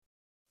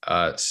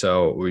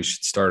So we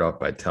should start off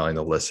by telling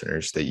the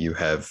listeners that you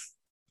have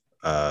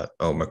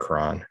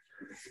Omicron.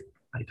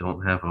 I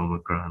don't have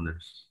Omicron.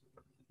 There's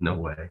no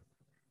way.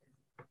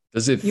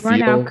 Does it You are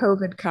now feel?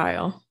 COVID,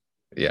 Kyle.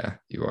 Yeah,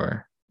 you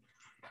are.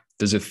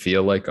 Does it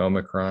feel like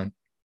Omicron?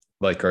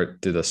 Like,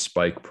 do the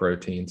spike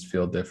proteins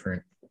feel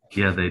different?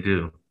 Yeah, they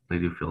do. They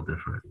do feel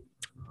different.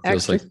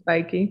 Feels Extra like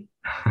spiky.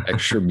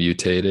 extra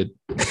mutated.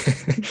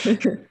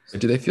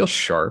 Do they feel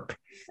sharp?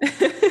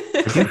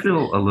 I do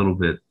feel a little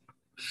bit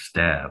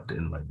stabbed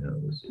in my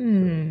nose.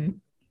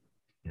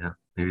 Yeah,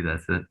 maybe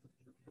that's it.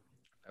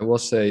 I will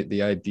say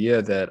the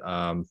idea that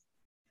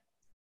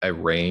a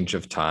range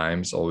of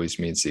times always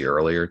means the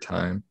earlier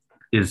time.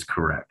 Is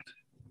correct.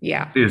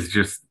 Yeah. Is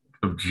just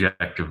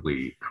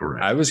objectively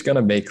correct. I was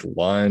gonna make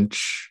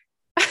lunch.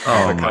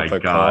 Oh my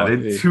God.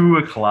 At 2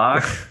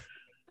 o'clock?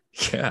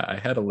 Yeah, I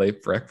had a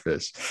late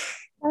breakfast.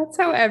 That's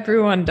how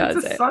everyone does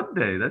It's a it.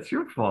 Sunday. That's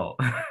your fault.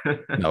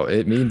 No,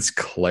 it means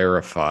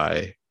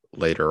clarify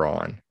later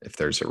on if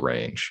there's a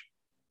range.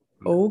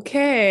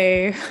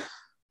 Okay.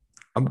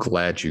 I'm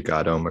glad you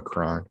got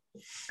Omicron.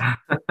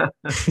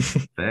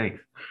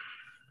 Thanks.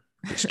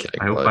 Just kidding.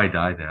 I hope I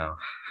die now.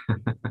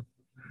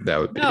 That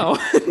would be No,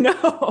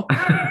 no.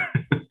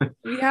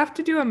 We have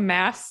to do a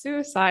mass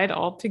suicide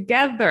all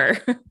together.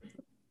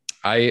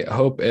 I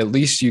hope at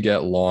least you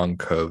get long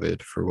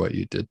COVID for what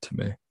you did to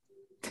me.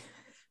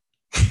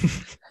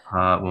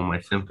 Well, my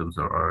symptoms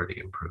are already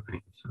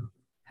improving. So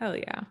Hell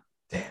yeah.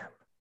 Damn.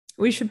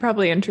 We should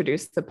probably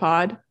introduce the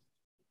pod.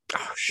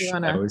 Oh,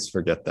 wanna- I always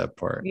forget that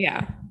part.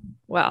 Yeah.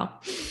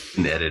 Well,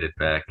 and edit it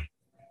back.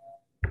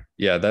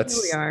 Yeah, here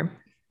that's we are.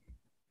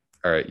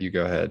 all right. You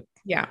go ahead.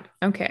 Yeah.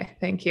 Okay.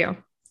 Thank you.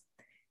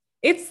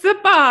 It's the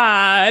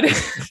pod.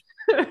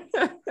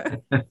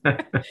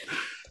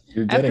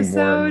 You're getting more and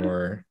Episode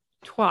more.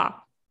 Twa.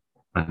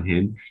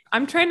 Unhinged.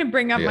 I'm trying to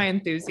bring up Yeah. my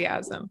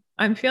enthusiasm.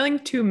 I'm feeling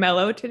too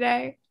mellow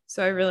today,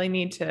 so I really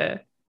need to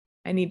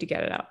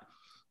get it up.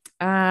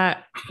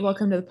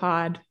 Welcome to the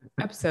pod,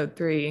 episode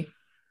 3,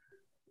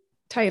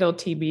 title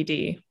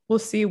TBD. We'll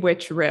see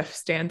which riff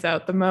stands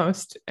out the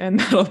most, and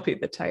that'll be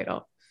the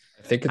title.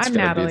 I think it's I'm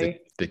gonna be Natalie.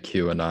 the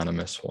Q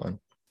anonymous one.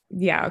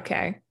 Yeah,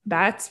 okay.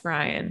 That's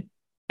Ryan.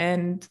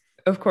 And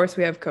of course,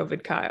 we have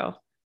COVID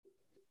Kyle.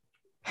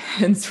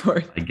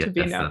 Henceforth I to guess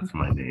be known. that's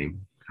my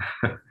name.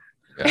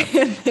 Yeah.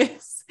 And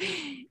this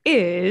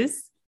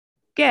is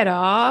Get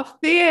Off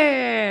the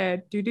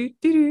Air. Do.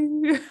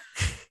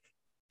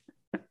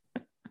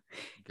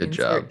 Good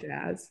job.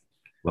 Jazz.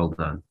 Well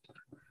done.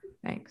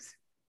 Thanks.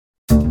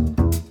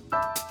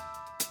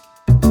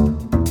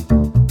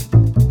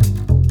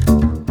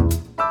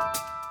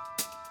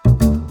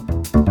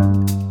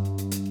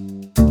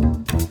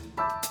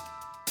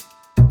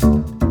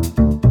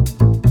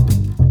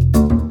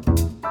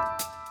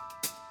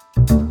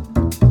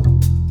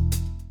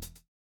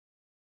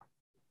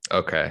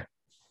 Okay.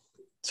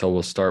 So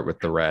we'll start with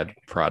the rad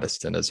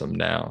Protestantism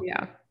now.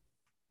 Yeah.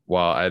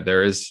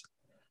 There is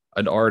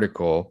an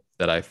article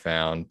that I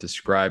found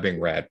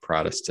describing rad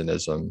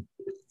Protestantism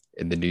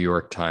in the New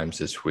York Times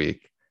this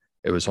week.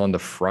 It was on the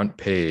front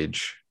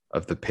page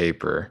of the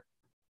paper.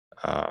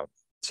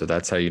 So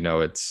that's how you know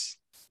it's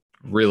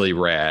really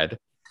rad.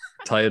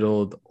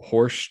 Titled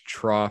Horse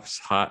Troughs,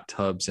 Hot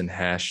Tubs, and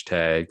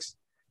Hashtags.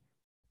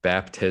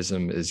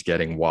 Baptism is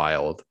Getting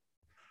Wild.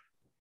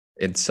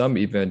 In some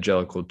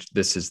evangelical,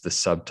 this is the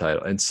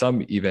subtitle. In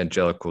some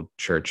evangelical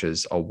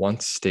churches, a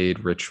once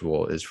staid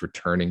ritual is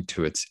returning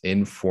to its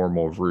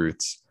informal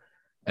roots,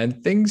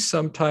 and things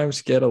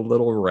sometimes get a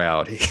little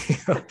rowdy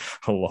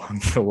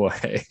along the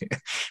way.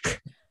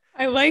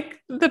 I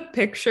like the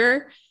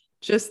picture,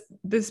 just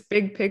this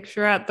big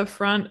picture at the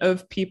front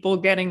of people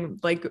getting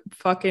like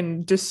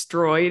fucking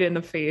destroyed in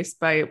the face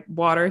by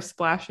water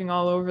splashing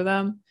all over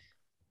them.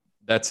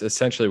 That's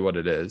essentially what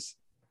it is.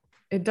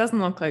 It doesn't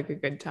look like a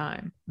good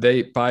time.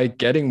 By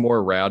getting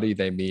more rowdy,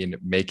 they mean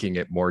making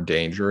it more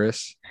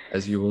dangerous,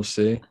 as you will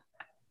see.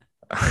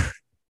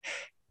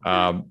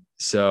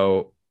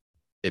 So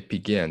it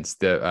begins.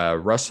 The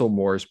Russell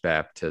Moore's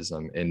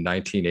baptism in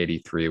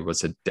 1983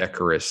 was a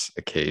decorous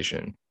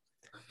occasion,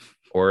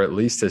 or at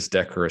least as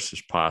decorous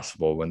as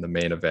possible, when the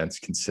main events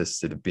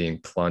consisted of being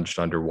plunged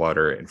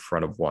underwater in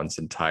front of one's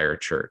entire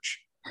church.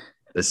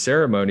 The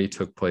ceremony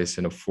took place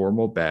in a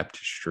formal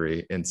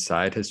baptistry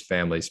inside his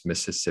family's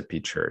Mississippi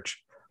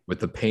church,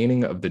 with a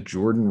painting of the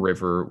Jordan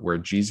River where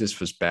Jesus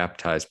was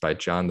baptized by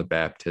John the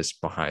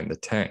Baptist behind the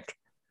tank.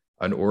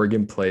 An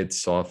organ played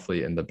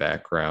softly in the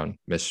background.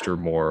 Mr.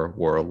 Moore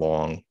wore a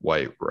long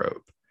white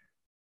robe.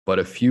 But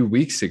a few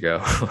weeks ago,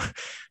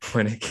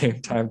 when it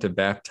came time to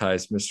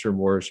baptize Mr.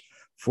 Moore's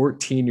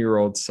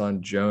 14-year-old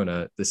son,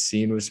 Jonah, the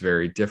scene was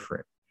very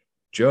different.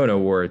 Jonah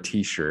wore a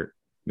t-shirt.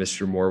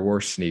 Mr. Moore wore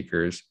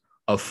sneakers.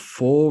 A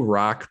full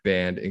rock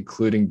band,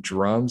 including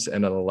drums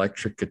and an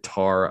electric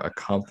guitar,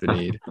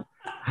 accompanied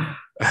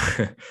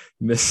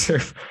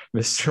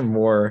Mr.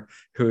 Moore,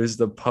 who is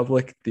the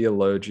public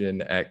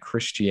theologian at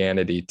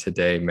Christianity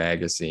Today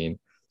magazine,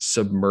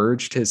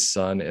 submerged his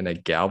son in a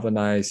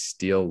galvanized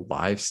steel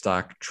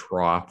livestock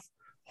trough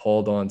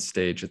hauled on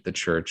stage at the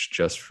church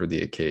just for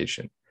the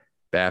occasion.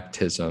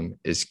 Baptism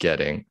is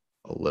getting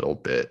a little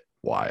bit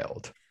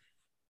wild.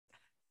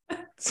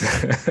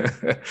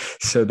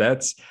 So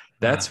that's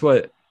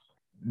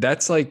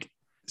like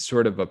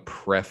sort of a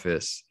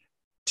preface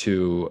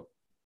to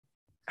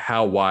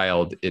how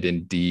wild it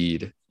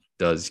indeed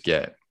does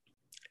get.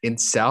 In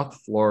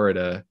South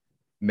Florida,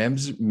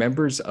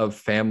 members of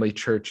Family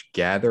Church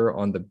gather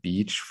on the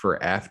beach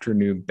for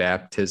afternoon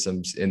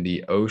baptisms in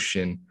the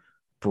ocean,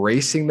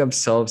 bracing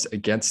themselves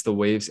against the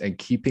waves and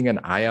keeping an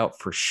eye out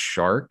for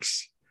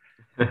sharks.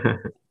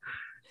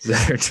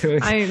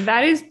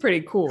 That is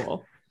pretty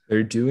cool.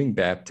 They're doing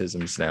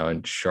baptisms now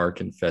in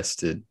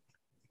shark-infested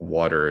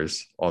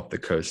waters off the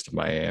coast of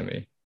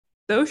Miami.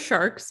 Those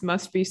sharks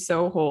must be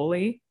so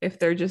holy if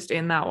they're just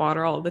in that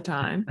water all the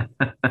time.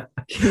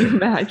 Can you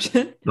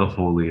imagine? The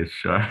holiest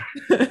shark.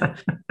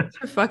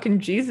 Fucking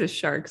Jesus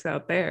sharks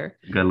out there.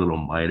 Got a little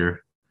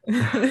miter.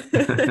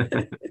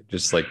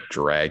 Just like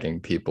dragging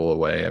people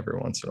away every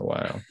once in a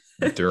while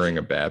during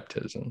a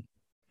baptism.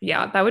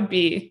 Yeah, that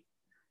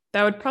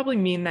would probably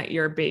mean that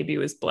your baby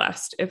was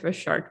blessed if a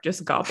shark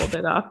just gobbled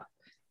it up.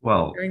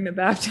 Well, during the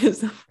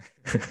baptism.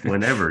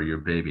 Whenever your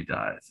baby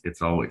dies,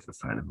 it's always a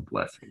sign of a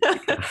blessing.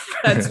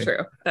 That's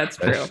true.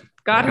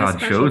 God has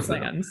special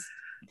plans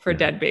for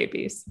dead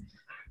babies.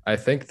 I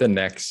think the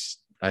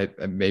next, I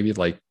maybe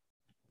like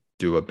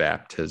do a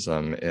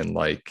baptism in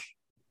like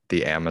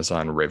the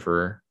Amazon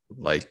River,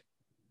 like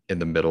in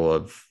the middle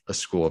of a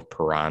school of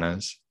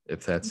piranhas,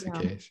 if that's the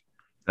case.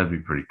 That'd be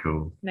pretty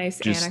cool. Nice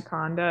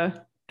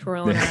anaconda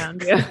twirling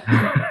around.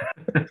 Yeah.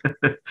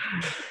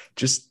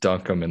 Just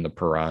dunk them in the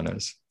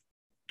piranhas.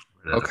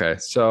 Okay,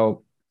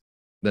 so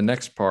the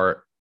next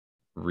part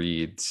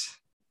reads,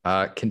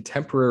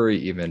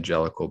 contemporary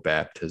evangelical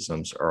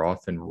baptisms are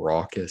often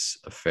raucous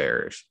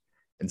affairs.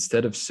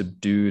 Instead of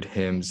subdued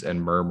hymns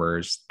and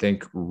murmurs,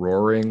 think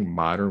roaring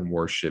modern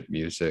worship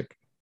music,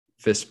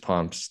 fist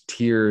pumps,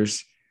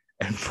 tears,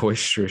 and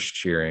boisterous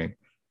cheering.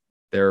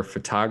 There are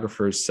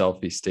photographers,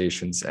 selfie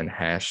stations, and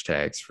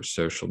hashtags for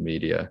social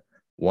media.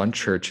 One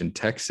church in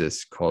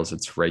Texas calls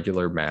its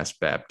regular mass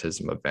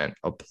baptism event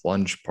a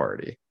plunge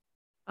party.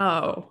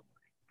 Oh,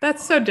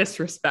 that's so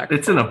disrespectful.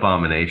 It's an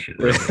abomination.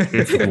 Really.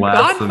 It's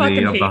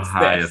blasphemy of the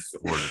highest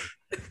order.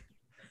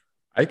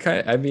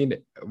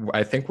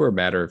 I think we're a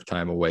matter of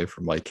time away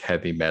from like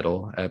heavy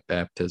metal at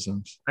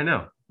baptisms. I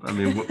know. I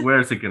mean, where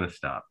is it going to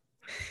stop?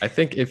 I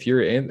think if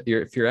you're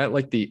at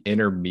like the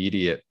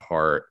intermediate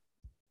part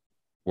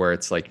where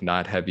it's like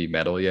not heavy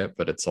metal yet,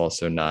 but it's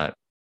also not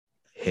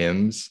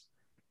hymns,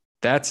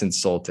 that's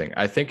insulting.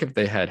 I think if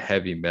they had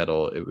heavy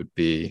metal, it would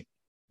be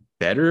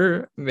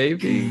better,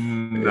 maybe.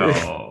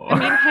 No. I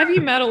mean, heavy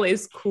metal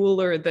is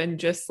cooler than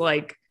just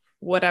like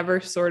whatever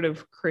sort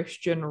of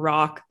Christian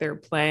rock they're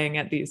playing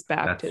at these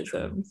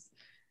baptisms.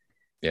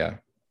 Yeah.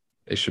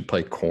 They should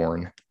play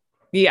Korn.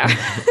 Yeah.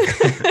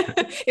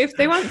 If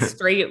they want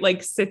straight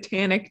like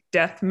satanic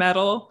death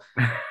metal,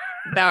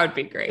 that would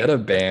be great. Get a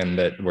band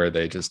where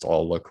they just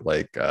all look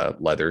like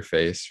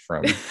Leatherface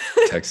from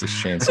Texas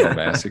Chainsaw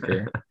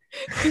Massacre.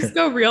 Just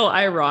go real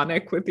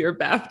ironic with your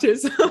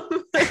baptism.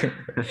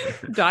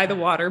 Dye the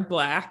water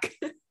black.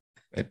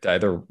 Dye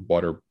the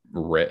water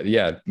red.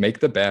 Yeah, make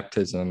the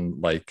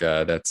baptism like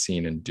that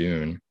scene in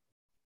Dune,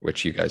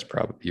 which you guys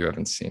you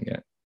haven't seen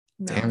yet.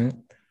 No. Damn it.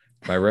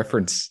 My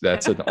reference,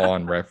 that's an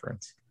on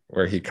reference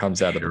where he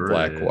comes out of the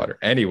black water.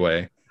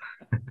 Anyway,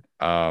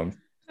 yeah,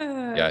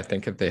 I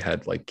think if they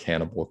had like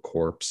Cannibal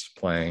Corpse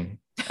playing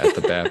at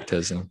the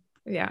baptism.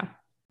 Yeah.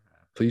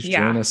 Please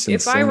join us in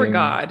if I were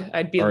God,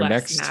 I'd be our less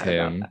next mad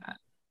hymn, about that.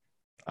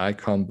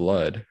 Icon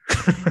Blood.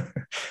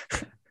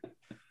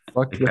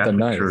 Fucked with a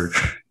knife.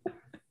 Church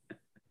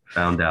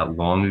found out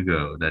long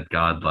ago that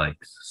God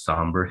likes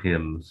somber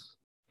hymns,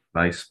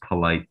 nice,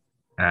 polite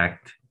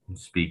act and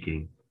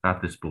speaking,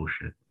 not this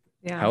bullshit.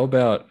 Yeah. How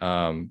about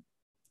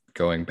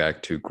going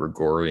back to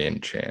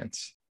Gregorian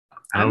chants?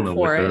 I don't know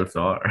what those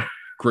are.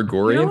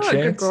 Gregorian chants?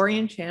 What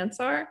Gregorian chants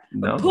are?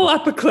 No. Pull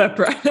up a clip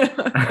right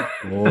now.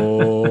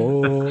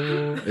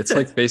 Oh, it's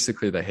like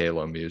basically the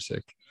Halo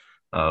music.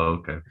 Oh,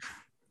 okay.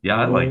 Yeah,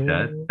 I like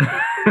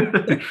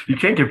that. You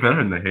can't get better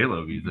than the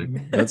Halo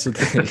music. That's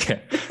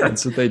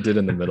what they did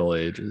in the Middle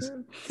Ages.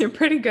 You're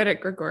pretty good at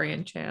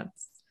Gregorian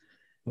chants.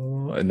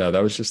 Oh, no,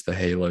 that was just the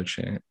Halo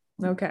chant.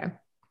 Okay.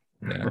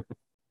 Yeah.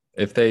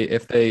 If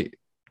they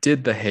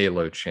did the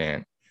Halo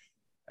chant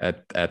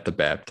at the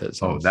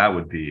baptism. Oh, that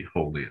would be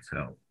holy as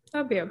hell.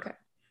 That'd be okay.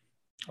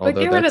 But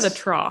get rid of the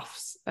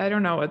troughs. I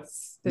don't know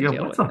what's the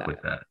deal what's with up with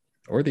that?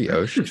 Or the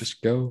ocean.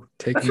 Just go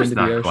take them into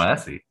the ocean.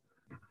 Classy.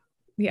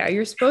 Yeah,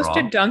 you're supposed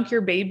to dunk your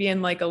baby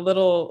in like a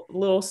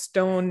little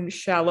stone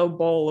shallow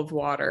bowl of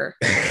water.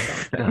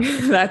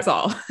 That's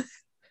all.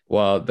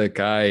 Well, the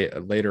guy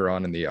later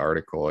on in the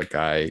article,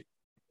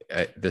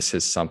 this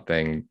is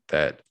something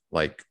that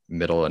like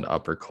middle and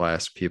upper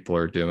class people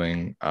are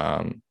doing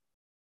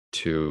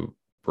to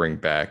bring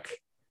back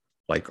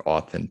like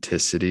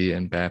authenticity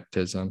in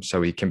baptism.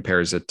 So he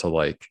compares it to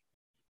like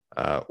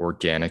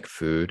organic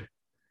food.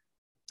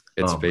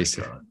 It's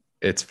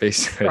It's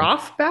basically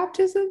Prof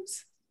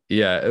baptisms?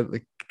 yeah,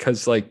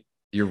 because like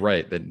you're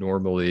right that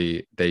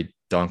normally they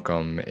dunk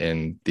them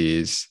in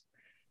these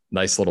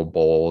nice little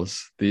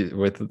bowls these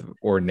with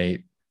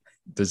ornate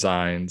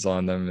designs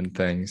on them and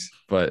things,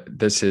 but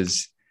this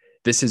is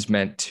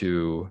meant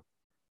to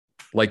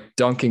like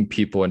dunking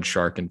people in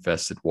shark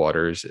infested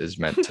waters is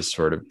meant to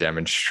sort of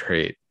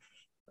demonstrate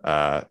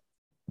uh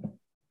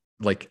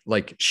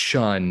like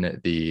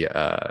shun the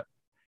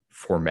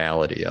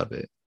formality of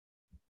it.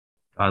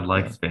 God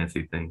likes Yeah.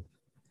 fancy things.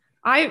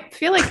 I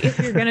feel like if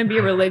you're going to be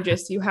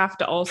religious, you have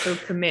to also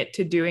commit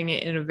to doing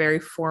it in a very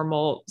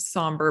formal,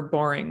 somber,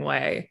 boring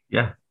way.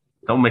 Yeah.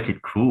 Don't make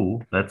it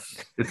cool.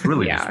 It's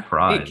really just Yeah,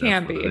 pride. it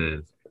can That's what be.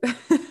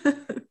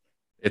 it is.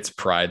 It's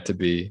pride to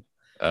be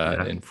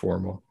Yeah.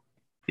 informal.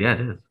 Yeah,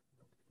 it is.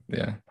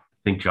 Yeah.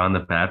 Think John the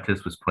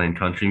Baptist was playing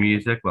country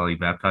music while he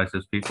baptized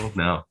those people?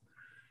 No.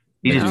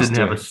 He I think just he's didn't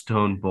have a doing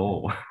stone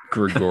bowl.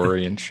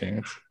 Gregorian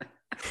chants.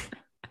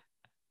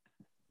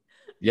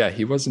 Yeah,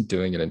 he wasn't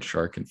doing it in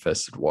shark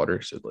infested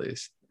waters, at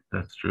least.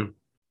 That's true.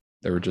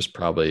 They were just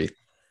probably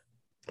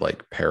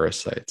like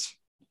parasites.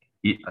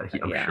 I'm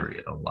Yeah. sure he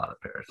had a lot of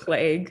parasites.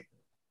 Plague.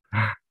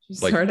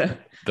 Like Sort of.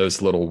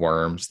 those little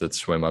worms that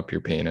swim up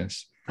your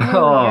penis.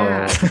 Oh,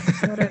 yeah.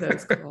 What are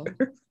those called?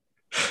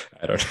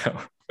 I don't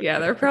know. Yeah,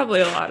 there are probably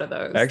a lot of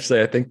those.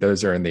 Actually, I think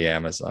those are in the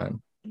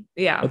Amazon.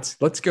 Yeah.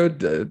 Let's go.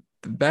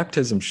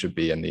 Baptism should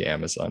be in the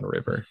Amazon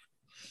River.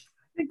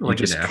 I think You like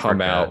just in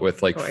come Africa, out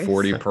with like Choice.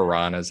 40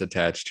 piranhas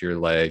attached to your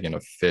leg and a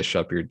fish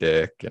up your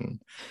dick and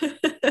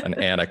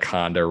an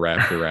anaconda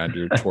wrapped around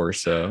your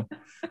torso.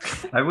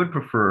 I would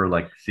prefer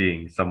like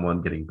seeing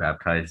someone getting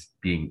baptized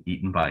being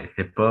eaten by a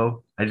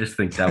hippo. I just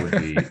think that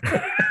would be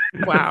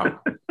Wow.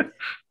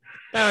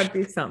 That would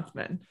be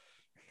something.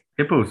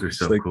 hippos are Just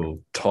so like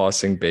cool.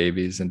 tossing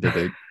babies into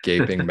the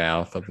gaping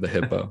mouth of the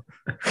hippo.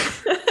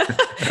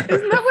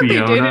 Isn't that what they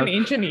did Fiona? in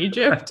ancient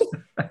Egypt?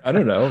 I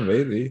don't know.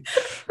 Maybe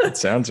it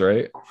sounds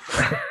right.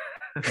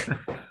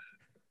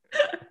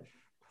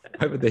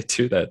 Why would they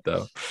do that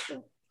though?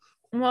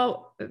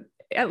 Well,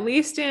 at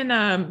least in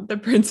the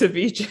Prince of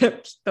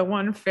Egypt, the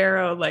one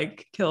pharaoh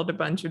like killed a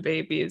bunch of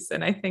babies,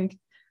 and I think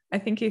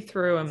he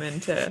threw them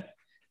into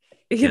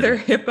either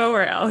hippo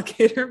or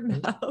alligator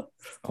mouth.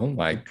 Oh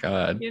my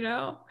God. You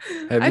know,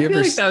 Have I you feel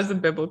ever like that was a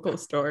biblical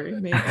story.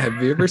 Maybe.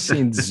 Have you ever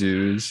seen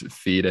zoos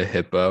feed a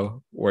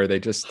hippo where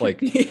they just like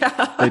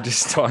Yeah. they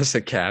just toss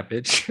a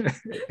cabbage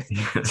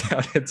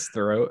down its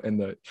throat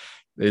and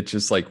it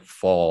just like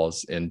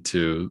falls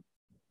into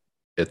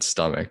its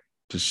stomach.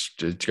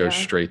 Just it goes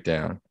Yeah. straight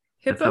down.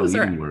 That's how Hippos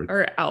eating works.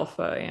 are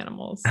alpha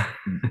animals.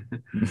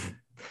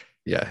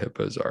 Yeah,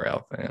 hippos are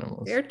alpha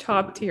animals. They're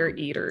top tier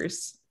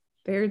eaters.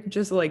 They're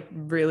just like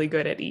really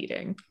good at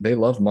eating. They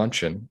love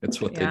munching.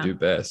 It's what they Yeah. do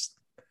best.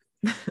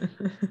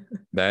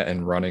 That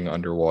and running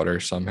underwater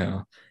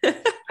somehow.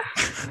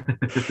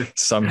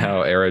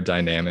 Somehow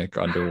aerodynamic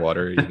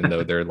underwater, even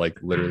though they're like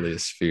literally a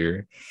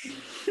sphere.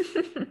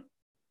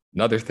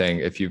 Another thing,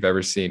 have you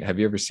ever seen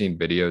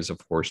videos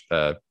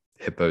of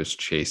hippos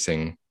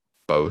chasing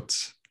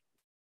boats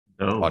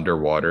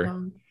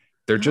underwater?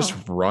 They're just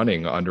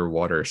running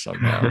underwater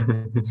somehow,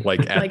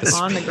 like at Like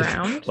on the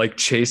ground? like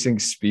chasing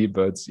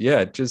speedboats.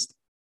 Yeah,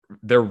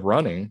 they're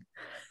running,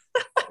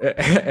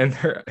 and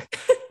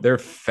they're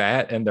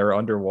fat and they're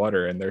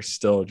underwater, and they're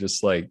still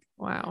just like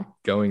Wow.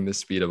 going the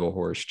speed of a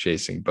horse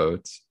chasing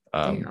boats.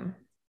 Damn.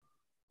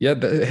 Yeah,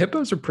 the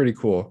hippos are pretty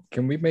cool.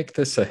 Can we make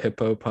this a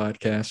hippo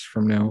podcast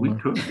from now We on?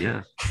 could,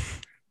 yeah.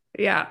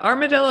 Yeah,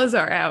 armadillos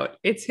are out.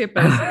 It's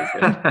hippo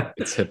season.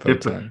 It's hippo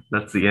time.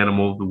 That's the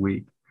animal of the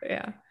week.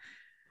 Yeah.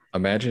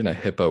 Imagine a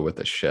hippo with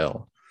a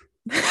shell.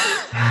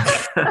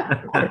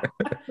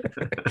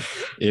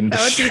 That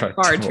would be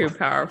far too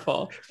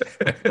powerful.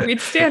 We'd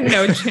stand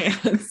no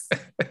chance.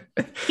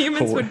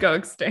 Humans would go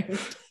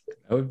extinct.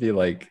 That would be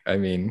like,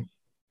 that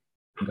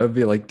would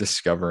be like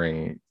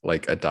discovering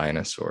like a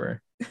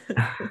dinosaur.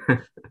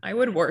 I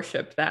would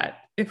worship that.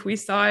 If we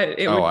saw it,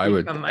 it I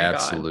would become my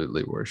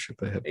absolutely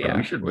worship a hippo. Yeah.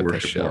 We should with a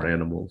worship shell. more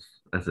animals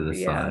as an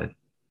Yeah. aside.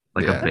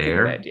 Like Yeah. a That's a good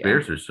bear. idea.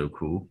 Bears are so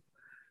cool.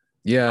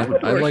 Yeah,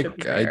 would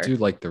worship a I bear. do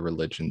like the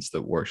religions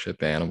that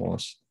worship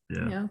animals.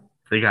 Yeah. Yeah.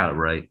 They got it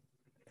right.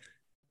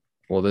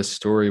 Well, this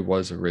story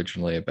was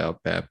originally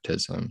about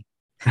baptism.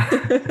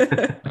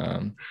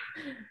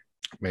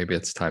 Maybe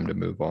it's time to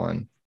move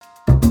on.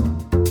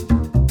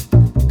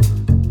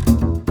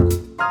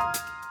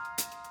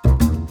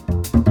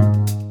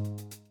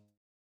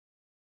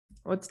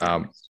 What's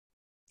next?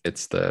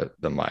 It's the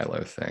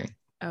Milo thing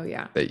Oh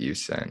yeah. that you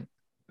sent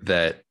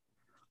that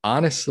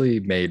honestly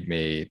made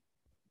me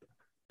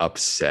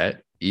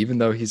upset, even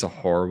though he's a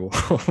horrible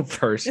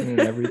person and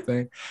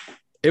everything.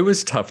 It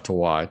was tough to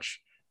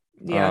watch.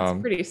 Yeah,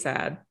 it's pretty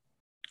sad.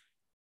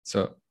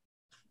 So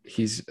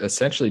he's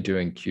essentially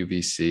doing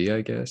QVC,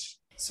 I guess.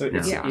 So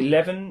it's Yeah.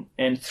 11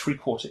 and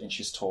 3/4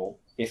 inches tall.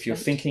 If you're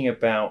thinking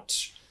about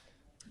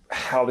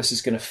how this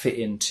is going to fit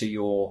into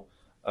your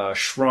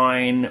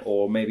shrine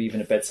or maybe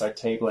even a bedside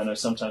table. I know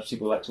sometimes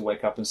people like to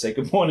wake up and say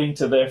good morning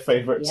to their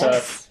favorite,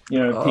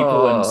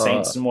 people and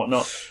saints and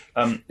whatnot.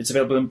 It's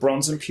available in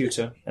bronze and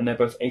pewter, and they're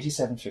both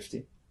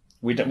 $87.50.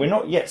 We're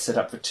not yet set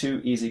up for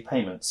 2 easy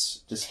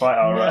payments, despite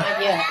our.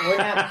 Not yet. We're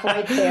not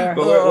quite there.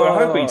 But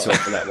we're hoping to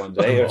for that one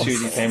day, or 2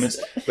 easy payments.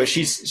 But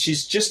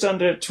she's just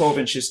under 12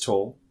 inches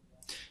tall.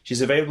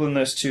 She's available in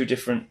those 2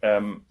 different.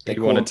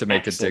 You wanted to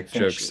make a dick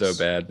finishes. joke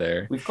so bad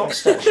there. We've got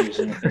statues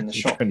in the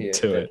shop here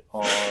do that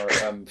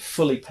are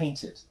fully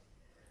painted.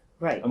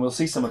 Right. And we'll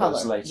see some of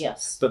those later.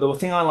 Yes. But the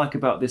thing I like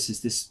about this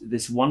is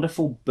this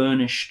wonderful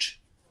burnished,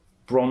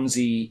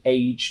 bronzy,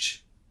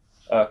 aged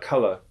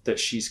color that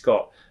she's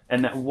got.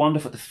 And that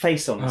wonderful, the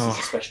face on this is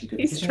especially good.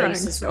 He's trying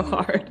so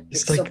hard.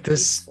 It's like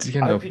this,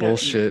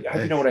 bullshit. I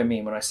hope you know what I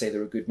mean when I say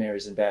there are good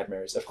Marys and bad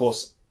Marys. Of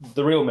course,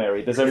 the real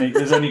Mary, there's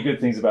only good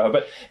things about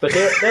her. But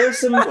there are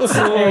some areas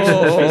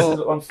of the face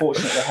that,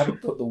 unfortunately, they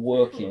haven't put the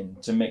work in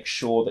to make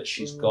sure that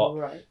she's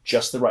got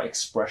just the right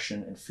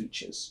expression and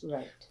features.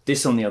 Right.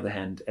 This, on the other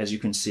hand, as you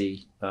can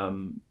see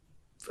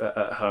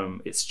at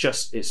home, it's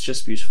just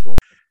beautiful.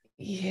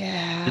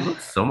 Yeah. He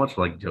looks so much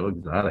like Joe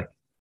Exotic.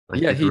 Like,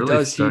 Yeah, he really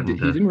does. He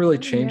didn't really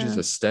change his Yeah.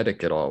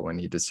 aesthetic at all when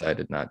he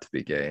decided not to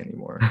be gay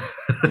anymore.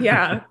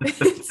 Yeah.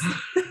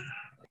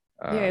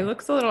 Yeah, he Um,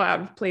 looks a little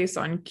out of place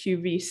on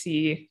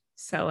QVC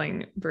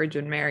selling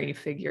Virgin Mary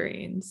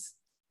figurines.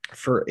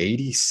 for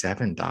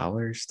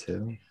 $87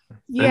 too.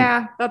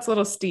 Yeah, that's a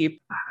little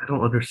steep. I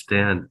don't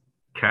understand.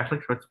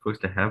 Catholics aren't supposed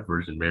to have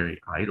Virgin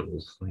Mary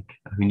idols. Like,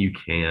 I mean, you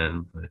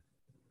can, but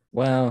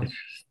Well, it's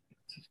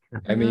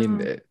just I mean,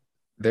 No.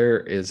 there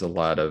is a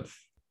lot of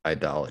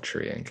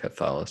idolatry in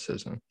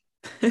Catholicism.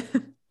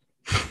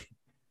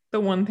 The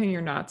one thing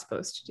you're not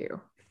supposed to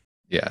do.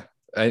 Yeah,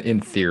 in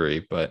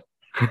theory, but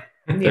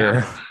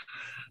Yeah.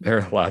 there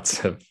are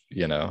lots of,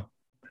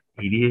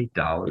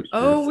 $88.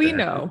 Oh, we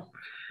know.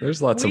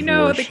 there's lots We of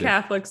know the worship.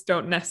 Catholics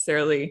don't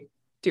necessarily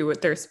do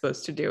what they're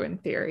supposed to do in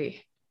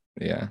theory.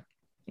 Yeah.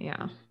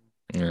 Yeah.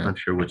 Yeah. Not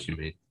sure what you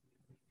mean.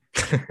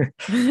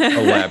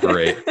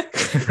 Elaborate.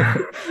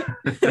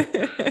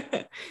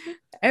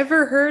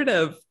 Ever heard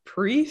of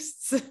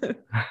priests?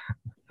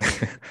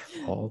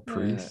 All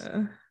priests.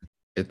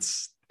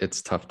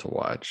 It's tough to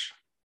watch.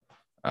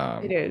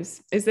 It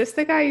is. Is this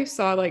the guy you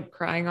saw like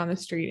crying on the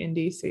street in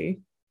DC?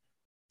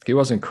 He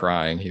wasn't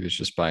crying. He was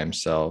just by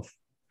himself.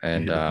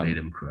 And You just made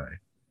him cry.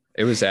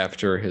 it was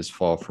after his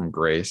fall from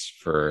grace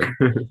for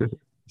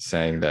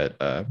saying that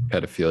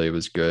pedophilia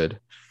was good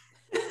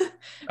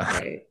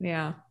Right.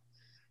 Yeah.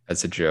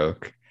 as a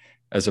joke,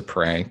 as a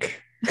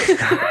prank.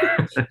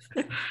 Now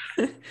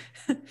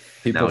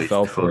People he's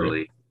fell for it.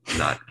 totally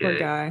not Poor gay.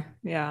 guy.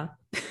 Yeah.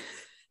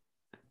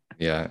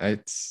 Yeah,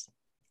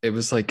 it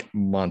was like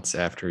months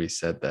after he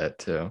said that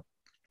too.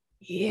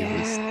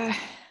 Yeah.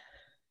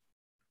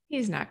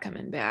 He's not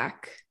coming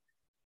back.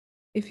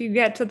 If you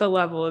get to the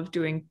level of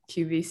doing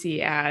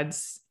QVC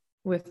ads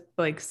with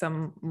like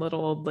some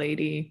little old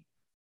lady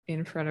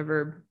in front of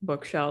her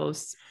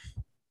bookshelves,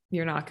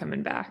 you're not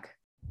coming back.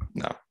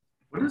 No.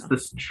 What is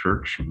this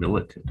church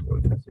militant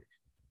organization?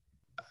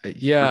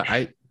 Yeah,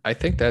 I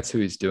think that's who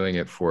he's doing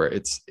it for.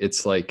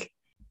 It's like,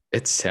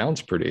 it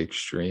sounds pretty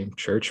extreme.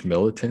 Church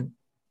militant.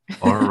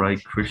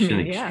 Far-right Christian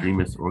Yeah.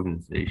 extremist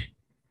organization.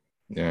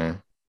 Yeah.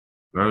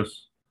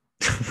 Gross.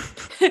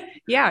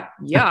 Yeah,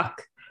 yuck.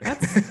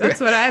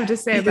 That's what I have to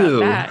say about Ew.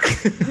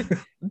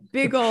 that.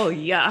 Big ol'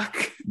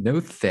 yuck.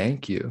 No,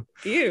 thank you.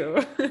 Ew.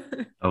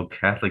 Oh,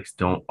 Catholics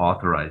don't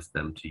authorize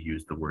them to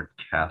use the word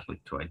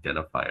Catholic to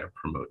identify or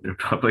promote their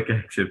public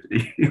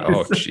activities.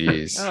 Oh,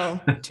 jeez. Oh,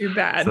 too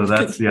bad. So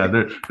that's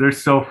they're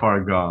so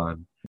far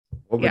gone.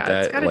 What would Yeah,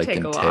 it's that gotta like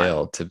take a lot.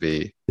 entail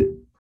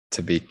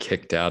to be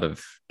kicked out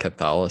of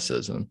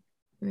Catholicism?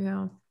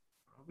 Yeah.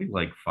 Probably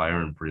like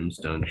fire and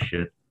brimstone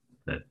shit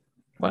that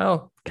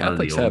Well,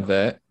 Catholics old- have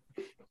that.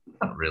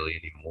 not really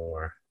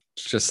anymore.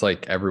 It's just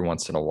like every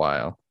once in a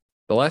while.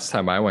 The last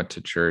time I went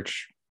to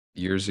church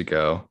years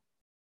ago,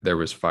 there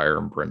was fire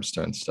and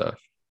brimstone stuff.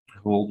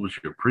 How old was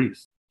your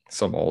priest?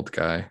 Some old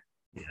guy.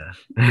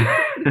 Yeah.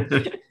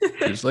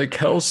 He's like,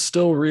 hell's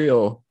still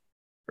real.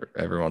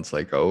 Everyone's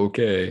like,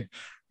 okay.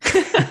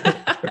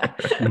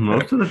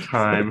 Most of the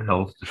time,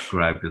 hell's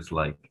described as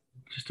like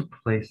just a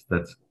place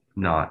that's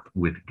not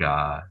with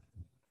God.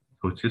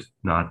 So it's just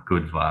not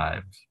good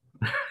vibes.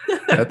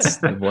 That's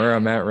where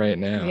I'm at right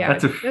now. Yeah.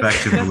 That's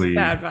effectively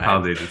bad vibes.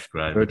 how they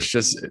describe It's it.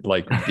 just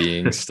like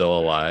being still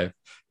alive.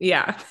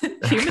 Yeah.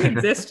 Human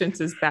existence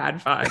is bad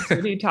vibes. What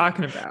are you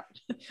talking about?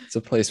 It's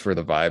a place where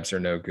the vibes are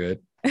no good.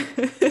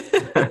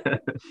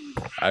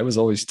 I was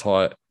always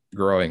taught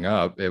growing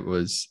up, it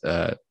was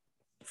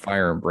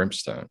fire and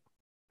brimstone.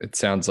 It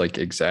sounds like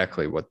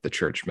exactly what the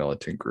church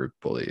militant group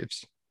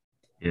believes.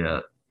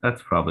 Yeah,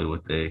 that's probably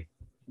what they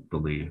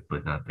believe,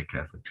 but not the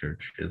Catholic Church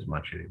as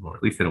much anymore.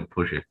 At least they don't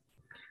push it.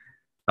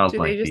 Sounds Do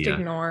like they just the,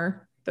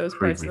 ignore those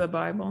parts of crazy. the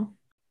Bible?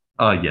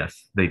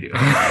 yes, they do.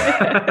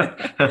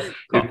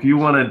 If you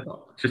want to,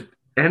 just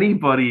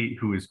anybody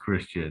who is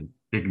Christian,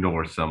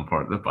 ignore some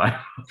part of the Bible.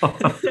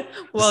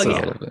 Well, Some yeah.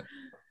 of it.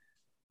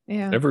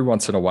 Yeah. Every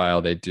once in a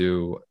while, they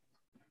do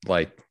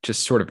like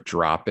just sort of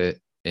drop it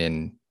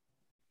in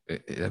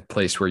a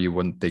place where you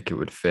wouldn't think it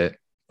would fit.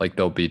 Like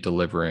they'll be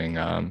delivering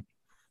a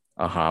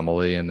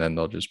homily, and then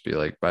they'll just be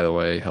like, by the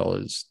way, hell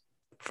is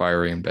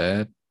fiery and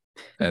bad.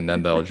 And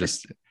then they'll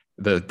just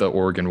the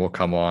organ will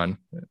come on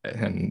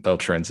and they'll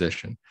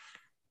transition.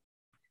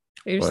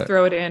 You just But-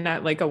 throw it in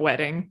at like a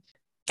wedding.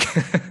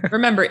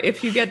 Remember,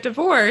 if you get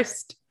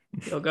divorced,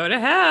 you'll go to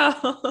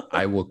hell.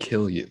 I will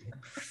kill you.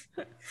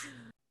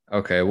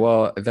 Okay,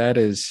 well,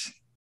 that's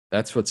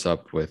what's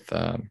up with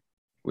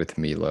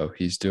Milo.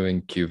 He's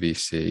doing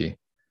QVC.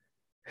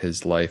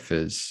 His life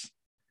is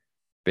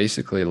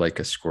basically like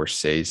a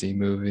Scorsese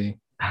movie.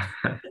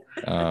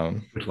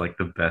 It's like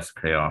the best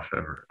payoff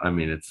ever. I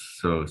mean, it's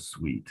so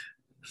sweet.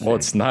 Well,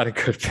 it's not a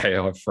good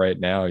payoff right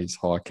now. He's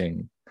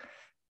hawking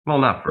well,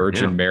 not for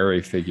Virgin him.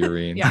 Mary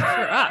figurines. Yeah,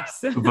 for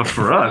us. But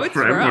for us, No, it's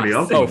for everybody us.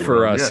 else. Oh, in the for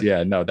world, us,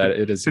 yeah. No, that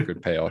it is a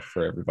good payoff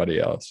for everybody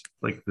else.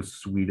 Like the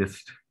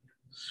sweetest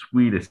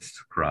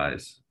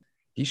surprise.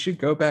 He should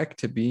go back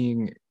to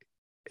being.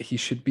 He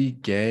should be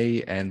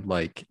gay and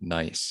like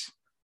nice.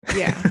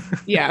 Yeah.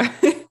 Yeah.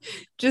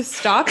 Just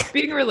stop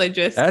being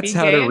religious. That's be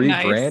how gay to and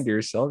rebrand nice.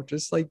 yourself.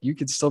 Just like you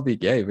could still be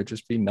gay, but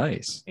just be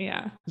nice.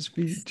 Yeah. Just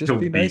Still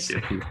be be nice to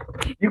gay. people.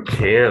 You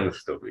can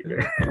still be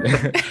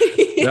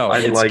gay. No,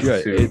 I'd it's like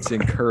good. to It's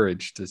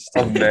encouraged to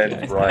still be amend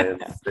gay.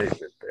 Brian's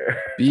statement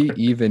there. Be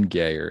even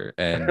gayer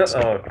and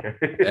Okay.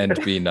 and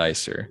be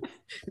nicer.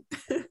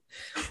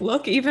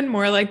 Look even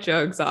more like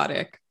Joe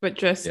Exotic, but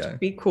just Yeah.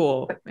 be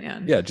cool,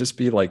 man. Yeah, just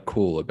be like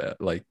cool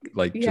about like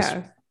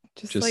Yeah.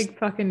 Just like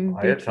fucking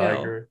Buy be a chill.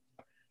 tiger.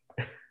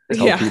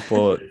 tell Yeah.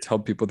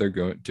 people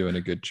they're doing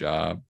a good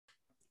job.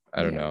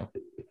 I don't Yeah. know.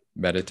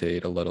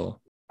 Meditate a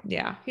little.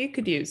 Yeah. He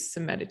could use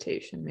some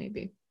meditation,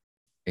 maybe.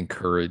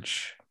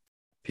 Encourage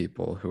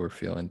people who are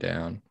feeling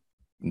down.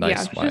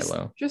 Nice, Yeah,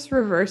 Milo. just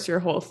reverse your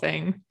whole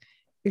thing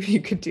if you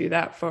could do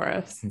that for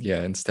us.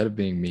 Yeah, instead of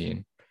being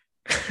mean.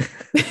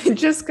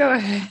 Just go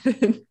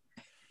ahead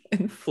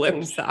and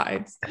flip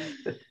sides.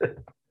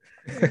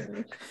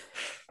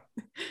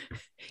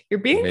 You're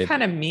being Maybe.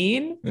 kind of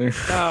mean.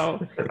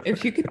 So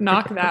if you could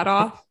knock that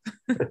off,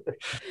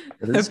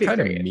 It's be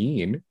kind of great.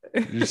 mean.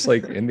 You're just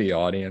like in the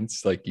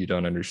audience, like you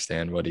don't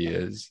understand what he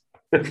is.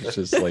 It's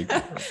just like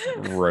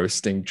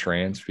roasting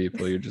trans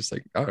people. You're just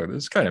like, oh, this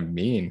is kind of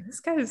mean. this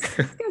guy's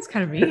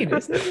kind of mean,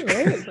 isn't he?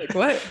 Right? Like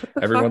what?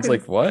 the Everyone's fuck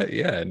like, what?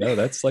 Yeah, no,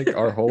 that's like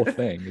our whole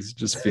thing is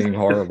just being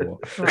horrible.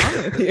 is wrong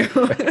with you?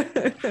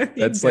 You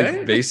That's like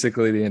good?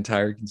 basically the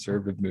entire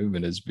conservative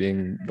movement is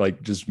being like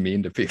just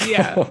mean to people.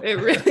 Yeah, it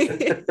really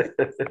is.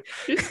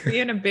 Just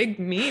being a big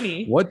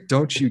meanie. What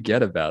don't you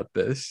get about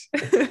this?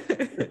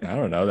 I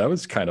don't know. That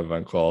was kind of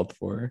uncalled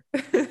for.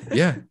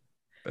 Yeah,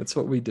 that's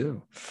what we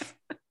do.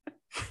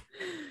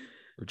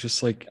 We're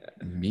just like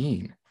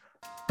mean.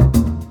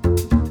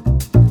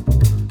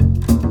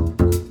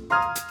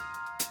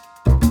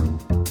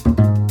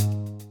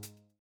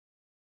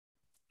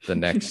 The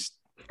next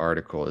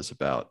article is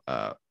about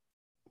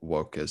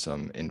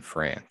wokeism in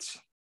France.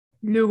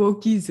 Le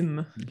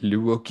wokisme. Le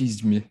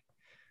wokisme,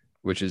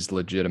 which is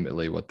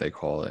legitimately what they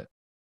call it.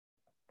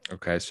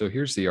 Okay, so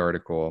here's the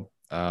article.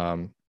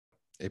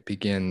 It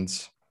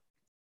begins,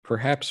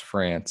 perhaps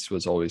France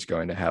was always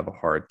going to have a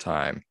hard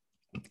time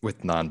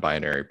with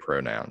non-binary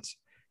pronouns.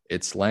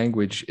 Its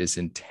language is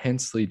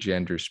intensely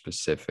gender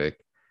specific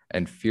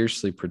and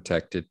fiercely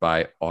protected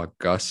by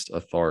august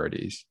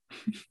authorities.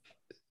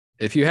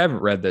 If you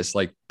haven't read this,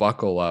 like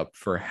buckle up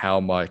for how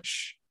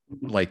much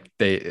like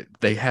they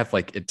have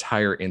like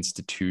entire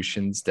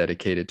institutions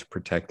dedicated to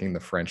protecting the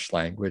French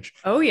language.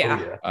 Oh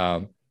yeah.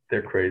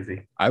 They're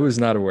crazy. I was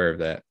not aware of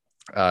that.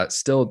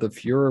 Still, the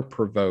furor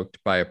provoked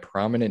by a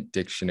prominent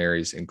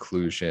dictionary's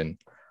inclusion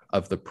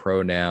of the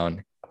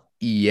pronoun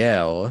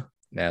el.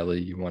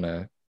 Natalie, you want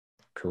to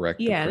correct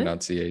the El?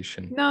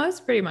 pronunciation? No,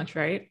 that's pretty much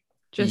right.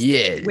 Just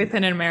Yeah. with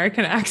an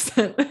American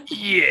accent.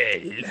 Yeah.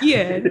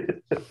 Yeah.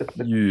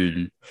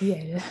 Yul.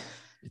 Yeah.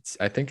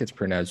 I think it's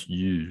pronounced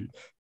yul.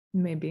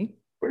 Maybe.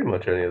 Pretty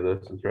much any of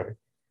this is right.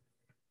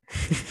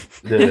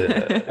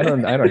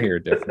 I don't hear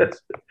a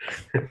difference.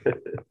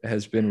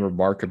 Has been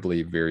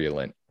remarkably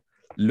virulent.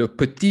 Le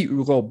Petit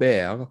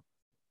Robert,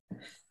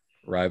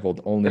 rivaled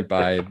only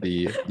by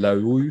the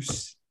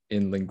Larousse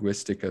in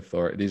linguistic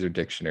authority. These are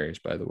dictionaries,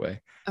 by the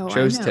way. Oh,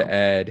 Chose I know. to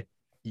add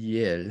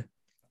yel,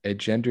 a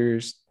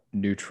genders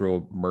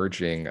neutral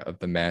merging of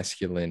the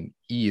masculine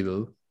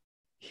il,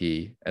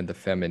 he, and the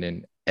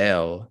feminine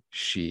elle,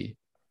 she,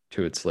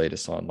 to its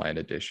latest online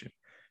edition.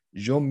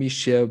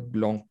 Jean-Michel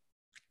Blanquer,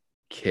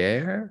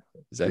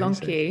 is that how you say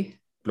it? Blanquet.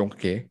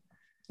 Blanquet,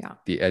 Yeah.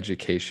 the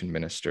education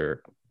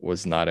minister,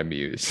 was not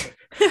amused.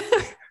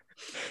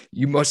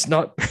 You must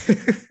not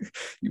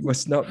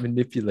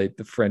manipulate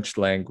the French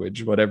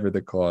language, whatever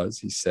the cause,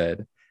 he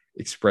said,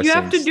 expressing You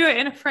have to do it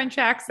in a French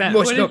accent. You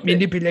must What not is it?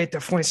 manipulate the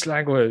French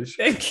language.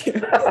 Thank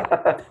you.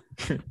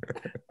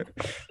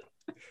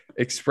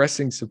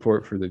 Expressing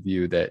support for the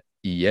view that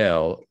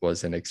EL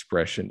was an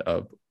expression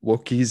of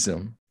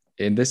wokism.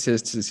 In this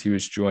instance, he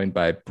was joined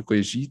by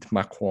Brigitte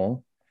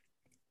Macron,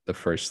 the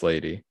first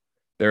lady.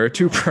 There are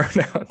two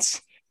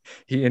pronouns,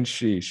 he and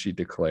she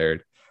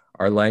declared.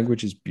 Our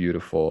language is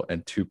beautiful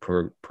and two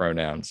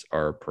pronouns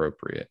are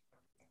appropriate.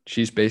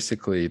 She's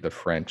basically the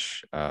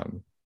French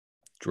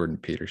Jordan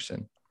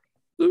Peterson.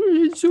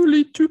 It's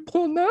only two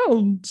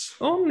pronouns.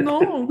 Oh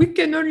no, we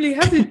can only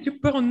have the two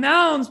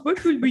pronouns.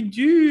 What will we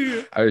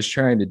do? I was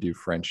trying to do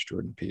French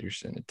Jordan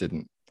Peterson. It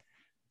didn't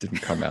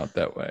come out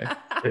that way.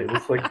 It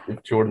looks like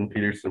if Jordan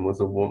Peterson was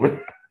a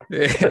woman.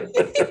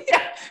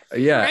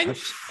 Yeah,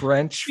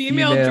 French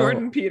female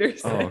Jordan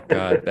Peterson. Oh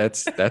God,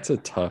 that's a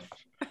tough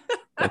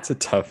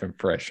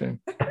impression.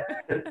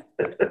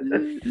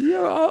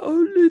 There are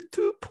only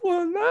two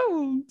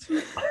pronouns.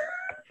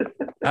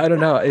 I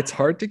don't know. It's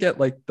hard to get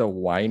like the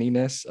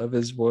whininess of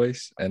his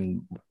voice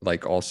and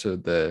like also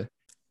the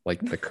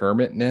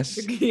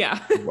Kermitness. Yeah.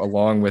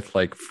 Along with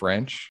like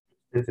French.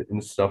 His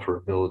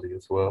insufferability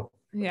as well.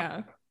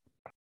 Yeah.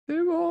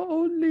 There are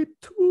only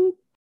two.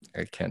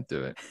 I can't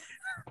do it.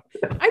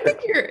 I think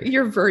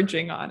you're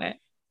verging on it.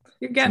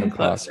 You're getting it's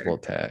an impossible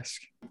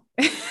task.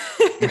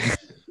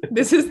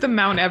 This is the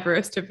Mount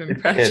Everest of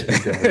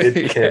impressions.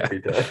 It can't be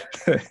done.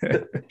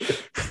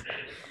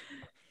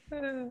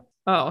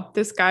 Oh,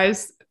 this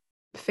guy's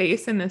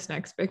face in this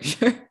next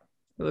picture. It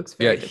looks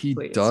very he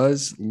displeased.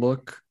 does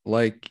look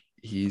like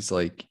he's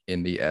like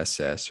in the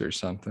SS or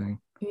something.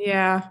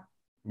 Yeah.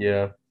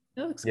 Yeah.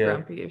 He looks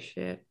grumpy as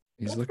shit.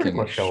 He's That's looking pretty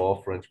much how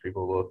all French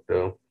people look,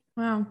 though.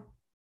 Wow.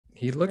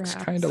 He looks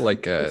Perhaps. kind of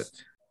like a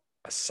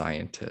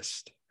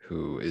scientist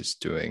who is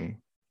doing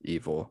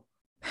evil.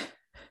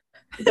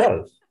 He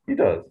does.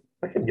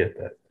 I can get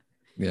that.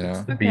 You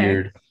know, The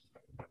beard.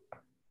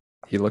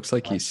 he looks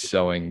like he's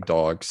sewing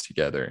dogs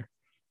together.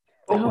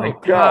 Oh my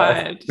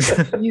God.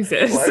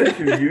 Jesus. Why did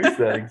you use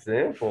that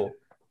example?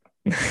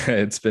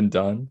 It's been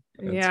done.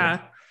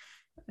 Yeah.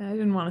 I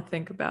didn't want to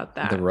think about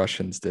that. The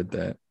Russians did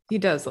that. He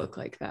does look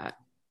like that.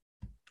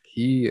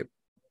 The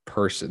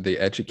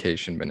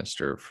education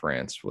minister of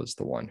France was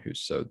the one who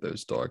sewed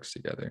those dogs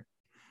together.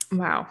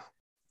 Wow.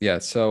 Yeah.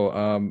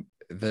 So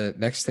the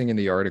next thing in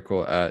the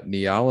article,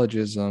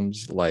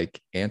 neologisms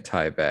like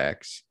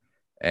anti-vax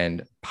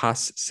and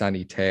passe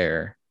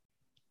sanitaire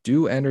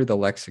do enter the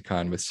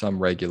lexicon with some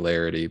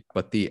regularity,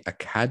 but the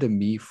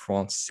Académie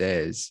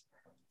Française,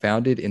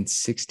 founded in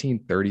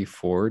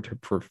 1634 to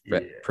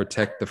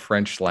protect the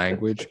French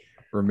language,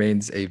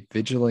 remains a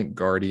vigilant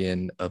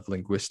guardian of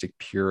linguistic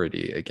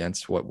purity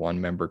against what one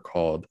member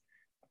called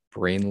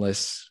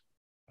brainless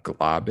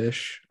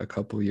globbish a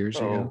couple years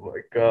ago. Oh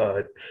my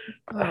God.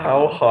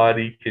 How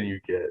haughty can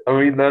you get? I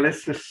mean, that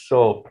is just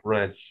so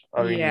French.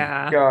 I mean,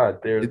 God,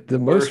 they're the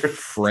most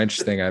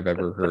French thing I've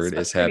ever heard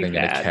is having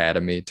an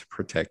academy to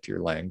protect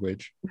your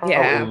language.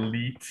 How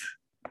elite.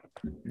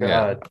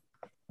 God. Yeah.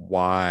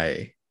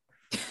 Why?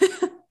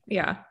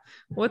 Yeah.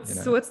 What's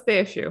the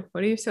issue?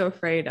 What are you so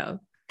afraid of?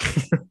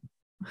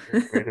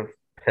 You're afraid of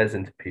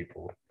peasant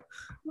people.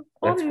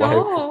 That's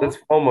that's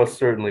almost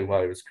certainly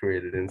why it was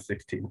created in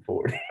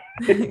 1640.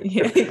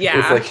 Yeah.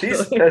 It's like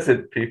these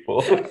peasant people.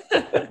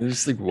 They're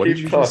just like, what did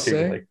you just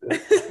say? Like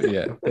this.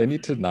 Yeah, they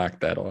need to knock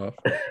that off.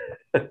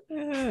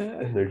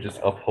 And they're just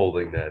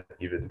upholding that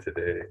even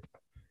today.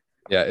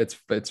 Yeah,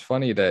 it's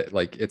funny that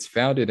like it's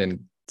founded in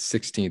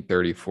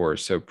 1634,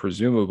 so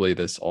presumably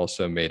this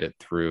also made it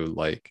through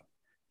like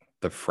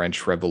the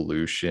French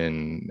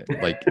Revolution,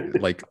 like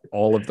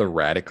all of the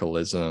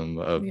radicalism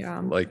of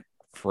like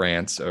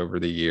France over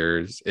the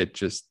years.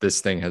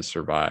 This thing has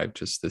survived,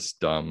 just this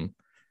dumb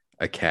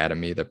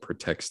academy that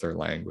protects their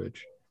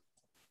language.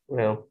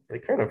 Well, they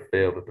kind of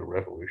failed at the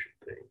revolution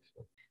thing.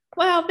 So.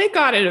 Well, they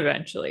got it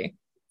eventually.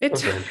 It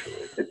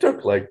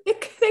took like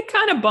they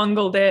kind of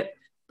bungled it,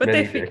 but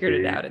they figured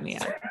it out in the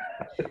end.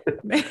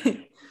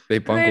 They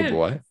bungled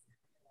what?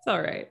 It's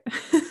all right.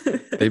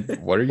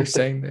 What are you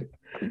saying?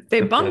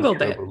 They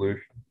bungled it.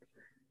 Revolution.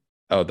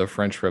 Oh, the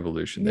French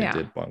Revolution. They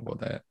did bungle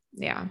that.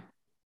 Yeah.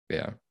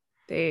 Yeah.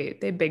 They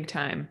big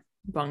time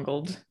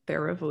bungled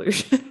their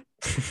revolution.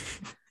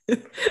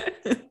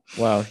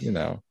 Well, you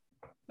know.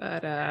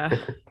 But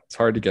it's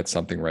hard to get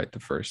something right the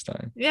first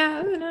time.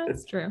 Yeah, no,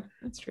 it's true.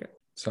 It's true.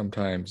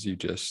 Sometimes you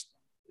just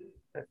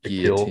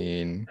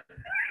guillotine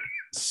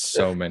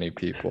so many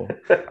people.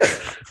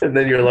 And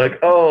then you're like,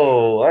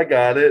 oh, I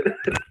got it.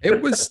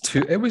 It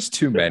was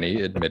too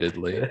many,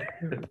 admittedly.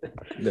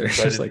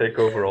 Try to take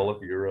over all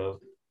of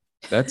Europe.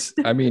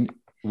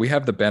 We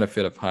have the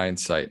benefit of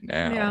hindsight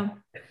now. Yeah.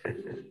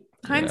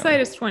 Hindsight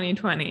is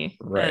 2020.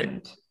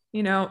 Right.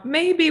 And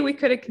maybe we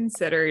could have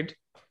considered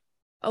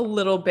a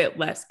little bit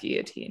less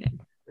guillotining.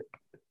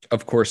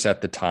 Of course,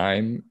 at the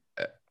time,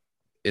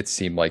 it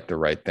seemed like the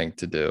right thing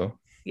to do.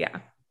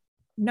 Yeah.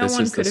 This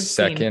is the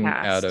second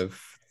out of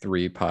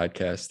 3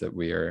 podcasts that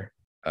we are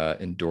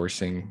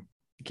endorsing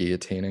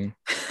guillotining.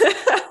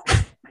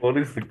 What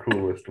is the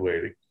coolest way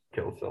to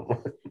kill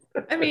someone?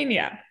 I mean,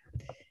 yeah.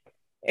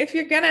 If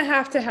you're going to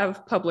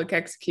have public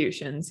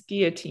executions,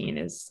 guillotine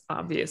is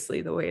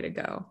obviously the way to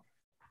go.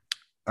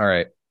 All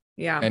right.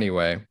 Yeah.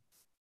 Anyway.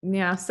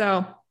 Yeah.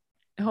 So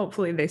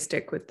hopefully they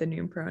stick with the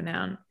new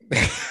pronoun.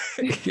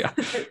 Yeah.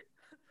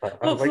 I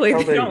Hopefully like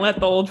how they don't let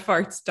the old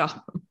fart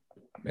stop.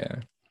 Yeah.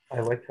 I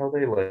like how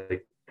they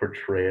like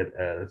portray it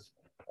as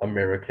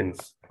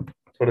Americans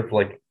sort of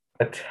like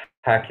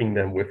attacking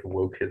them with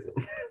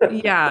wokeism.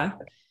 Yeah.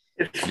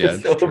 It's Yeah, just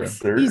it's so true.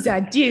 absurd. These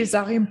ideas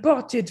are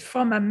imported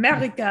from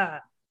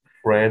America.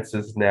 France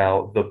is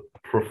now the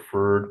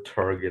preferred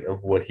target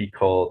of what he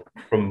called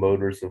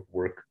promoters of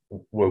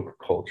woke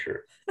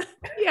culture.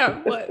 Yeah,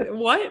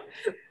 what?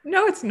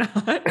 No, it's not.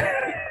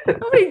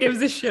 Nobody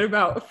gives a shit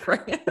about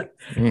France.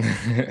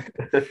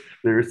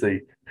 There's a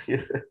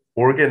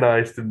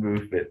organized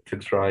movement to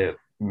try and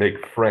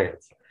make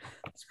France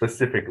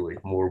specifically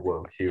more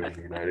woke here in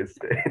the United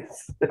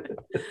States.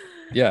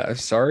 Yeah,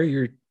 sorry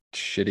your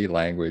shitty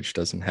language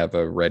doesn't have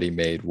a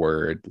ready-made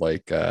word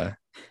like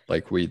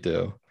we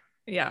do.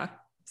 Yeah.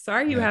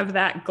 Sorry you Yeah. have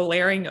that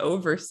glaring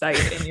oversight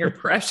in your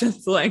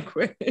precious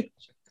language.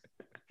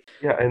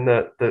 Yeah, and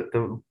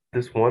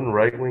this one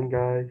right-wing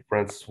guy,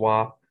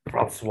 Francois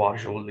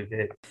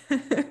Jolivet,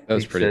 That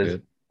was he pretty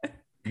says, good.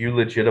 "You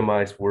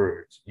legitimize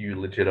words, you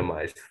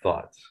legitimize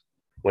thoughts."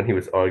 When he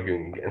was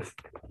arguing against,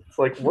 it's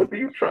like, what are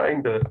you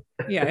trying to?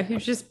 Yeah,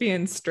 he's just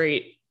being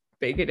straight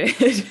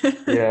bigoted.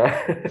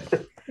 Yeah.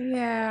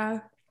 Yeah.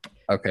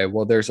 Okay,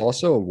 well, there's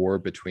also a war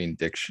between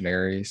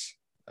dictionaries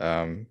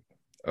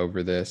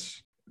over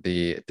this.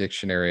 The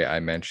dictionary I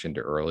mentioned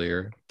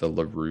earlier, the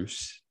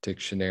Larousse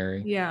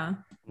dictionary, Yeah.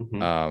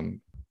 Mhm.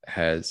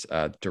 has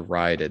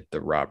derided the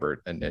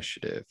Robert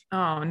Initiative.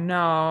 Oh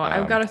no,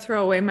 I've got to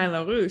throw away my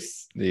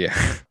Larousse. Yeah,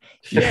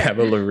 you Shit. have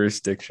a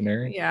Larousse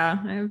dictionary? Yeah,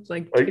 I have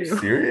like Are you two.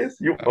 serious?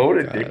 You Oh, own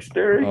a God.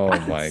 dictionary? Oh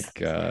my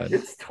God.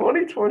 It's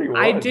 2021.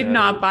 I did man.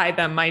 not buy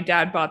them. My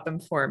dad bought them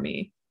for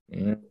me.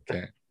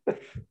 Okay.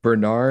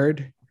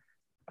 Bernard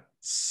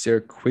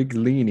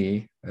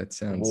Cerquiglini. That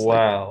sounds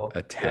Wow. like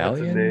That's a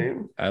Italian.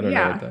 name? I don't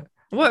know what Yeah.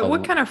 that.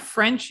 What kind of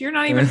French? You're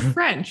not even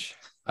French.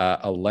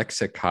 A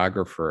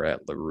lexicographer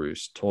at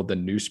Larousse told the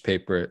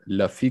newspaper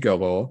Le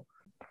Figaro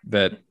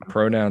that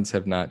pronouns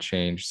have not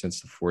changed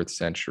since the 4th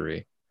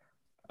century.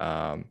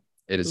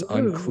 It is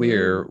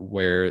unclear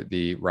where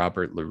the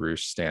Robert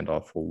Larousse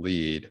standoff will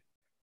lead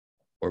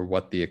or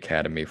what the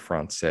Académie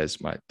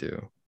Française might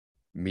do.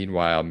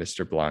 Meanwhile,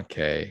 Mr.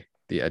 Blanquet,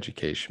 the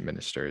education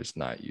minister, is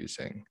not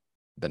using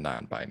the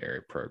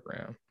non-binary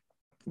pronoun.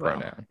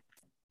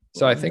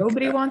 So I think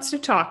nobody wants to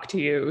talk to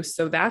you,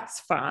 so that's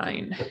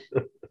fine.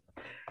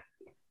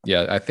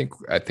 Yeah, I think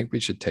we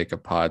should take a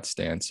pod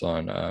stance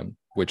on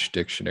which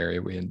dictionary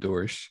we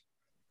endorse.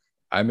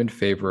 I'm in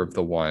favor of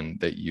the one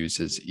that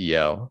uses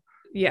EL.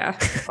 Yeah,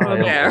 I am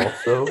Robert.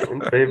 also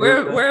in favor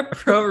of that. We're a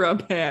pro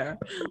Robert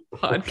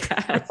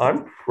podcast.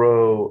 I'm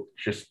pro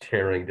just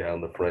tearing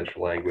down the French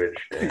language.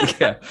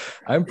 Yeah,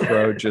 I'm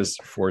pro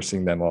just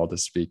forcing them all to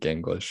speak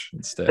English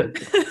instead.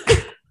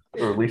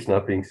 Or at least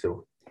not being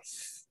so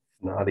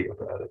snotty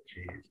about it.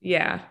 Jeez.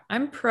 Yeah,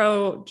 I'm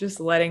pro just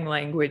letting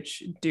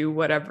language do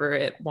whatever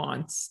it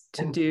wants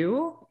to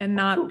do and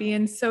not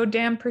being so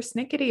damn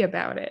persnickety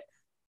about it.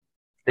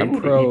 They I'm need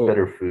to pro- eat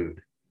better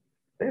food.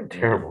 They have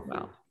terrible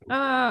food.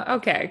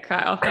 Okay,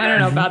 Kyle. I don't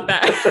know about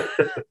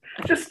that.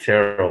 Just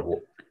terrible.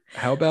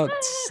 How about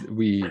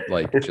we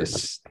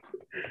just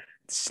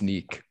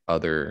sneak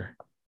other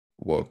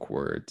woke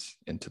words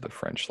into the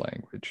French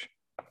language?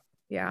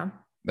 Yeah.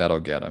 That'll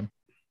get them.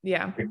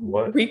 Yeah. Like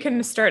what? We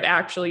can start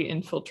actually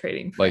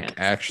infiltrating France,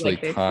 Actually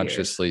like they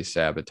consciously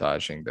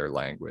sabotaging their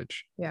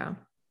language fear.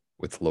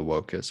 with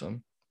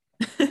wokeism.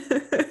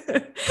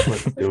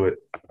 Let's do it.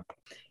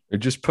 Or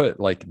just put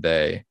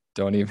they.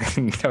 Don't even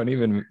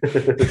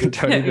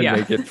Yeah.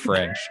 make it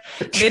French.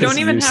 They don't Just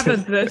even use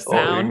have the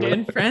sound English.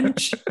 in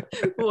French.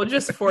 We'll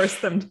just force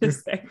them to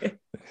say it.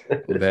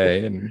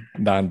 they and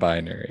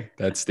non-binary.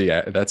 That's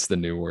the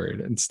new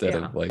word instead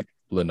of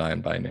le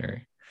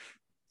non-binary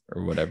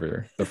or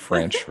whatever the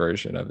French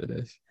version of it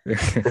is.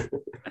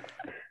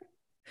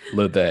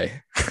 Le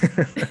they.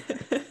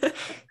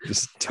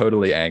 Just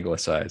totally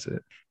anglicize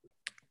it.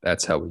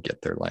 That's how we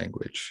get their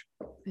language.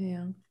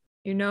 Yeah.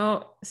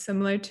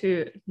 Similar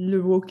to le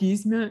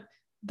wokisme,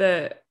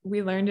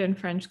 we learned in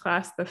French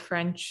class the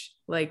French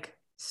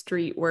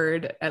street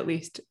word, at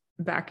least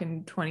back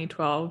in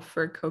 2012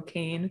 for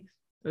cocaine,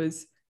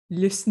 was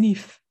le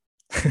sniff.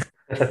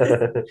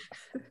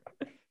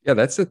 Yeah,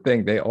 that's the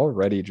thing. They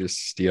already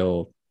just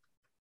steal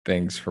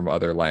things from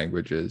other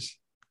languages.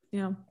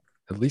 Yeah.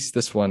 At least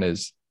this one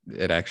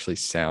it actually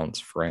sounds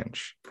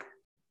French.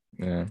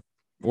 Yeah.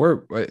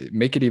 Or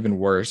make it even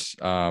worse.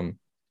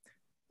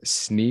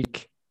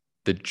 Sneak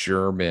the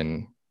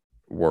German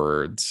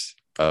words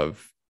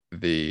of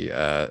the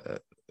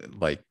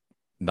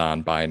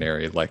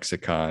non-binary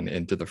lexicon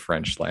into the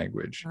French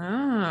language.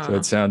 So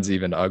it sounds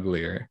even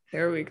uglier.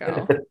 There we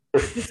go.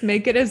 Just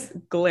make it as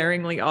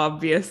glaringly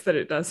obvious that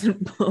it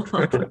doesn't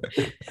belong.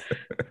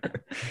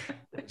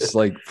 Just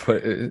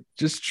put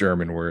just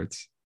German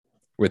words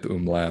with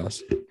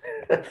umlauts.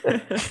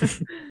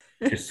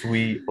 Je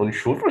suis un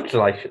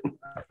Schulvergleichen.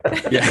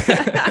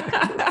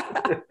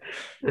 Yeah.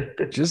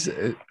 Just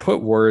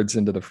put words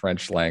into the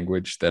French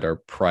language that are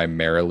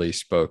primarily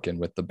spoken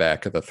with the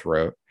back of the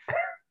throat.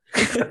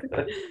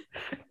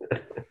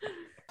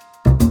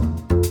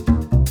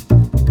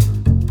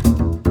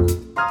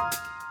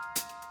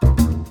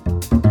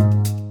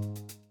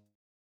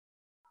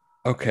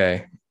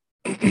 Okay.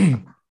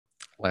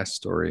 Last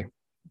story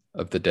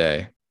of the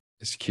day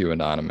is Q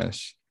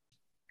Anonymous.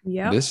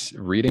 Yep. This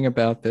reading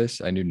about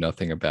this, I knew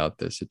nothing about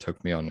this. It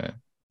took me on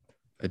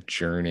a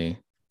journey.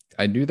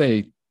 I knew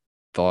they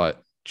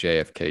thought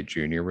JFK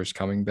Jr. was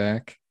coming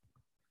back.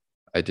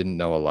 I didn't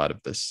know a lot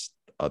of this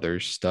other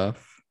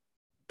stuff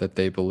that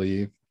they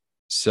believe.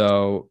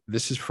 So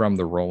this is from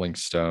the Rolling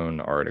Stone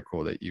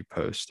article that you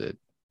posted.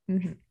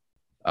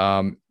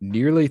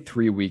 Nearly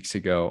 3 weeks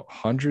ago,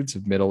 hundreds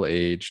of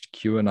middle-aged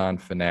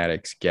QAnon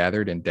fanatics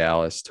gathered in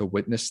Dallas to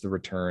witness the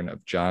return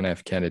of John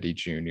F. Kennedy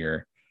Jr.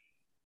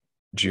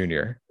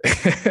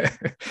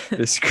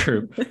 This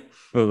group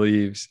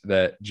believes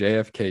that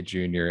JFK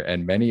Jr.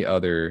 and many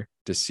other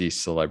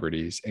deceased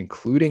celebrities,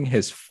 including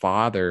his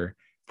father,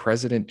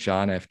 President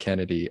John F.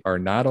 Kennedy, are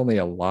not only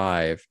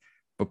alive,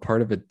 but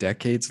part of a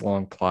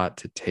decades-long plot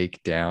to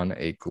take down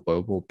a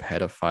global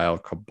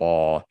pedophile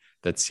cabal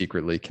that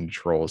secretly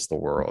controls the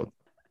world.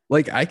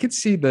 Like, I could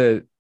see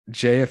the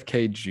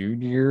JFK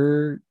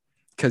Jr.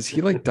 because he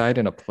died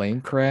in a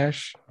plane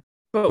crash.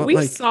 But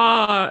we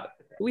saw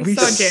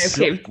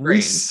JFK's brain.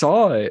 We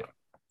saw it.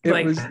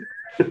 It was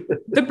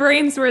the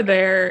brains were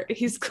there.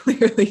 He's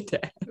clearly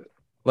dead.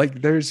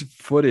 There's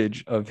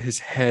footage of his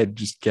head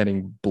just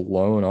getting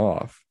blown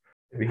off.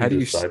 Maybe how do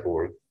you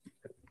cyborg?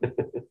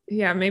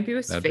 Yeah, maybe it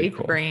was fake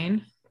cool.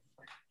 Brain.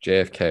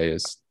 JFK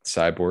is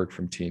Cyborg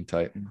from Teen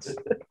Titans.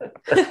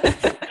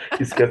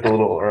 He's got the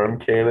little arm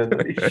cannon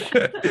that he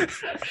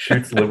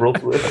shoots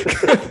liberals with.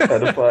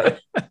 Pedophile.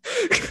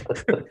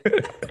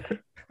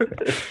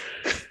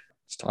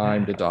 It's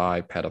time to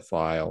die,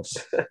 pedophiles.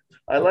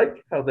 I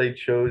like how they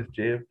chose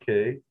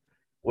JFK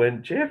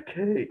when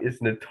JFK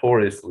is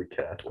notoriously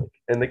Catholic,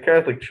 and the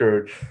Catholic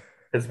Church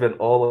has been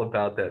all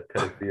about that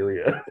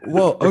pedophilia.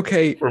 Well,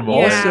 okay.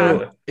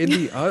 Also, in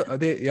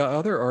the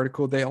other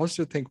article, they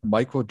also think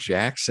Michael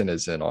Jackson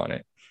is in on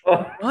it.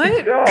 Oh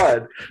my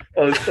God!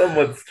 Oh,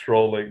 someone's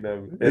trolling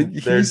them.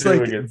 He's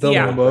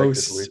the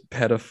most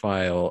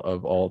pedophile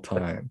of all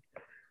time.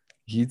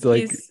 He's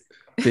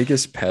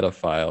biggest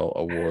pedophile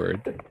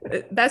award.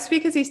 That's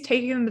because he's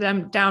taking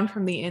them down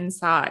from the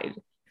inside.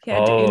 He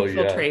had to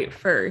infiltrate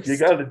first. You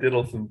got to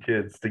diddle some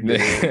kids to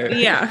get in.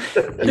 Yeah.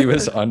 He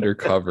was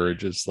undercover,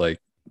 just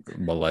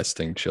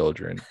molesting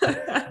children.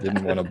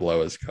 Didn't want to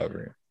blow his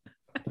cover.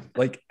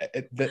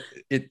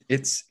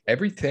 It's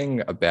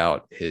everything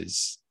about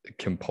his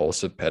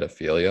compulsive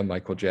pedophilia,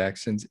 Michael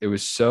Jackson's. It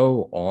was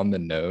so on the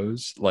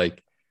nose.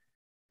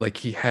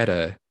 He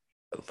had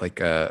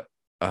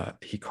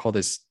he called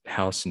his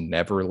house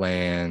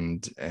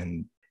Neverland,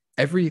 and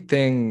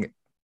everything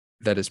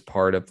that is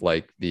part of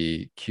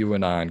the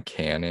QAnon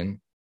canon.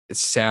 It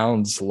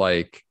sounds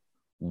like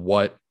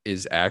what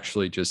is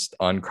actually just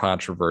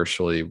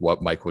uncontroversially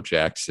what Michael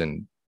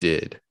Jackson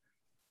did,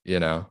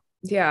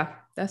 Yeah,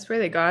 that's where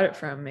they got it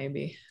from,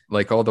 maybe.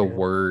 All the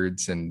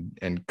words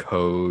and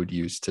code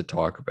used to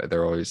talk about,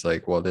 they're always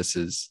well, this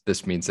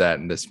means that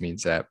and this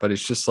means that. But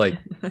it's just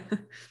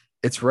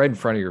it's right in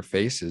front of your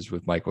faces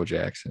with Michael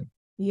Jackson.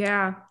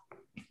 Yeah.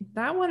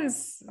 That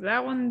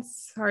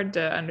one's hard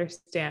to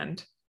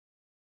understand.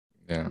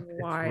 Yeah.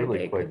 Why it's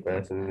really quite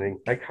fascinating.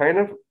 I kind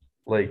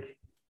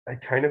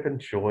of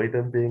enjoy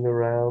them being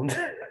around.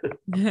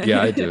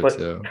 Yeah, I do but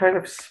too. Kind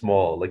of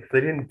small. They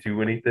didn't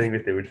do anything,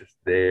 but they were just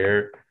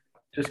there.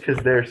 Just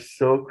because they're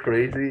so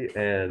crazy,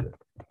 and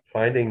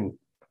finding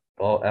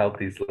all out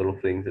these little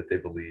things that they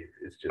believe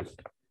is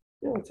just,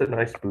 it's a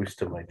nice boost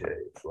to my day.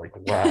 It's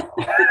wow.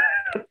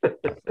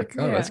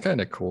 That's kind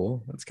of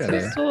cool. That's kind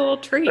of just a little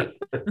treat.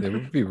 It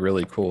would be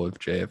really cool if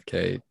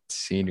JFK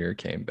Sr.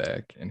 came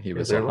back and he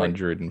was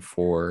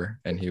 104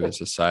 and he was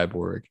a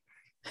cyborg.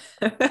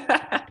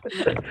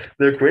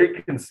 They're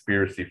great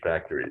conspiracy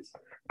factories.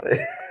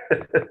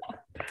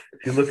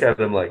 If you look at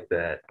them like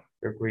that,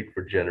 they're great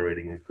for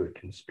generating a good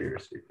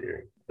conspiracy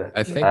theory.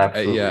 I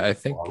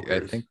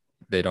think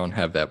they don't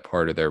have that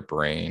part of their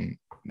brain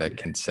that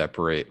can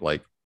separate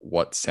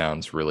what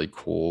sounds really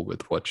cool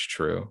with what's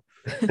true.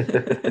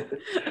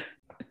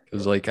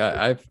 Because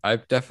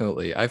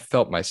I've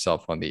felt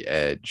myself on the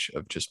edge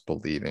of just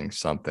believing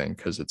something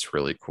because it's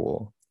really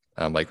cool.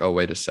 I'm oh,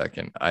 wait a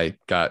second, I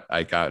got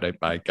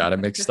it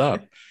mixed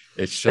up.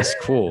 It's just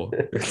cool.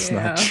 It's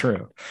not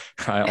true.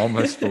 I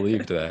almost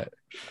believed that.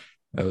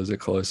 That was a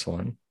close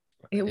one.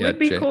 It would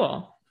be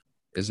cool.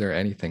 Is there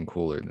anything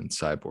cooler than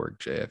Cyborg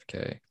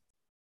JFK?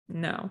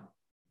 No.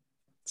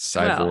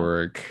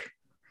 Cyborg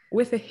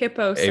with a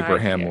hippo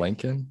Abraham sidekick.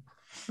 Lincoln.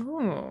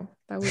 Oh,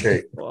 that would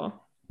be cool.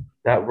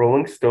 That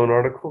Rolling Stone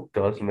article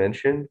does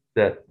mention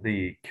that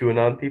the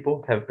QAnon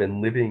people have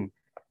been living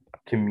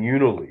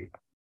communally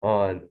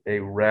on a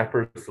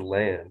rapper's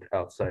land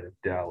outside of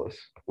Dallas,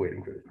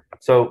 waiting for it.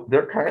 So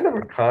they're kind of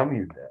a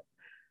commune now.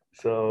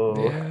 So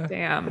Yeah,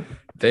 Damn.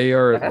 they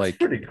are that's like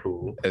pretty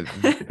cool.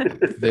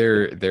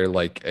 they're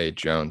like a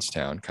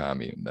Jonestown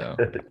commune though.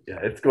 Yeah,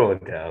 it's going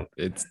down.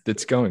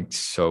 It's going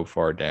so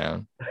far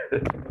down.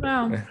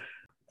 Well,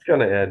 It's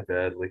gonna end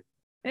badly.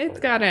 it's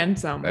got to end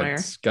somewhere.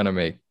 That's gonna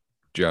make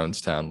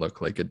Jonestown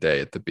look like a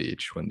day at the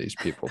beach when these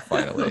people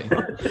finally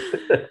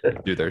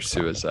do their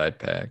suicide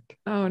pact.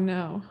 Oh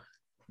no.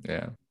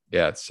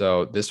 Yeah.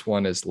 So this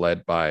one is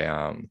led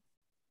by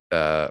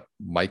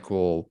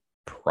Michael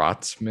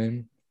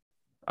Protzman.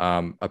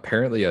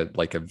 Apparently a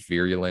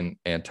virulent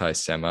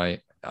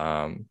anti-Semite,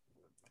 and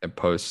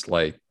posts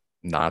like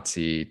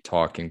Nazi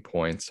talking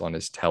points on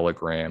his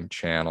Telegram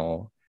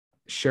channel.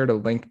 Shared a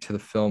link to the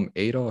film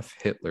Adolf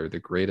Hitler, the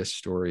greatest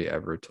story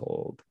ever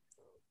told.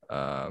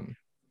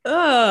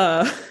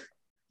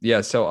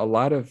 Yeah, so a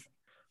lot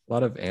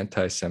of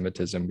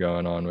anti-Semitism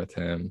going on with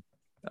him,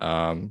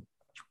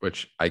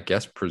 which I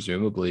guess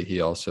presumably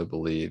he also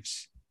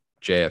believes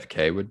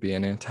JFK would be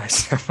an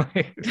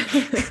anti-Semite.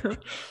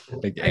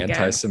 Like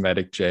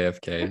anti-Semitic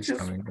JFK is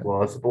coming back.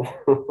 Plausible.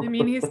 I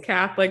mean, he's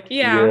Catholic.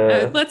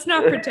 Yeah. Let's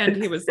not pretend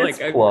he was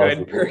like a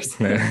plausible. good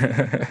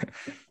person.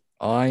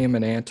 I am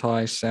an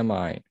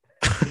anti-Semite.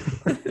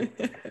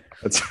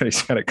 That's what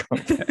he's gonna come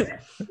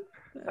back.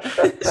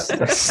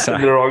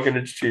 And they're all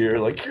gonna cheer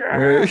like,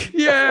 yeah.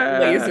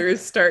 Yeah. Lasers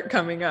start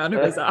coming out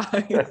of his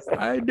eyes.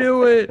 I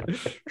knew it.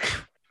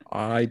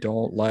 I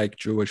don't like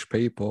Jewish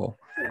people.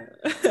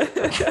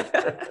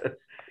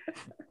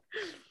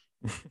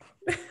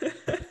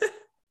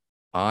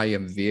 I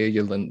am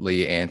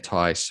virulently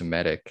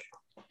anti-Semitic.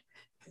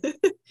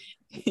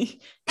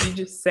 You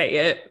just say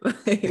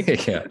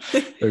it. Yeah,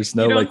 there's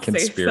no You don't like say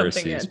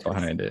conspiracies something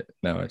behind it.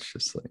 No, it's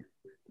just like,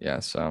 yeah.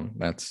 So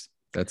that's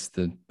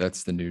the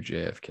new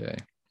JFK.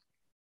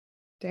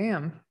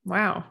 Damn.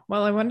 Wow.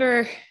 Well, I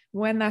wonder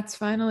when that's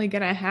finally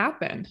gonna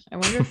happen. I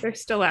wonder if they're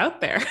still out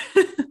there.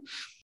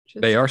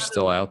 They are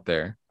still out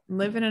there.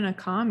 Living in a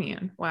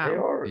commune. They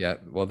Wow. are. Yeah.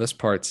 Well, this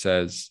part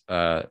says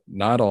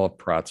not all of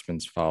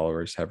Protzman's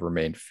followers have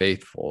remained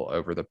faithful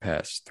over the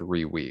past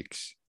 3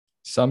 weeks.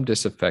 Some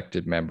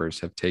disaffected members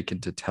have taken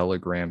to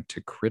Telegram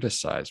to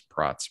criticize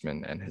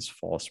Protzman and his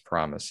false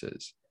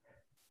promises.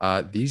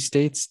 These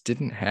dates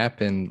didn't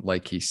happen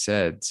like he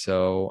said,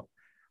 so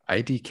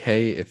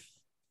IDK, if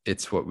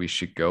it's what we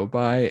should go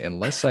by,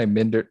 unless I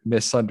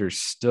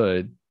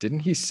misunderstood, didn't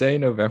he say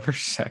November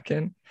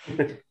 2nd?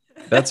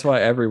 That's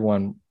why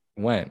everyone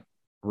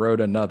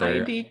wrote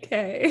another.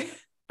 IDK.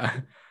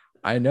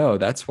 I know.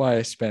 That's why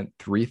I spent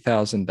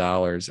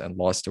 $3,000 and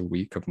lost a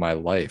week of my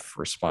life,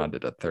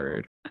 responded a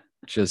third.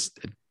 Just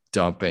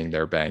dumping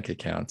their bank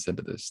accounts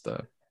into this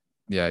stuff.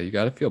 Yeah, you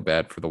got to feel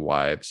bad for the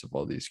wives of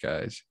all these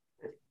guys.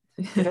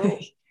 You know,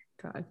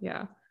 God,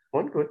 yeah.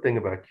 one good thing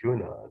about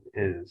QAnon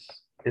is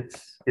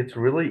it's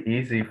really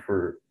easy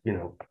for,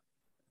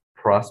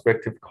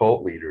 prospective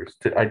cult leaders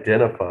to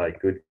identify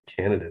good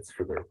candidates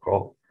for their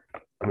cult.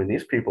 I mean,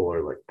 these people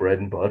are like bread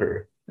and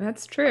butter.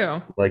 That's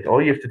true. Like,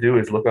 all you have to do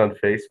is look on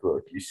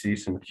Facebook, you see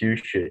some Q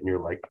shit, and you're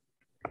like,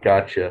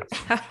 gotcha.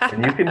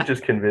 And you can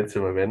just convince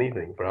them of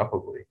anything,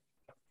 probably.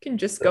 Can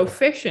just go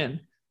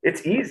fishing.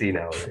 It's easy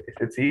nowadays.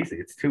 It's easy.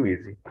 It's too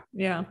easy.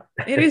 Yeah.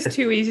 It is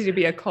too easy to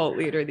be a cult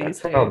leader these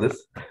days. Oh,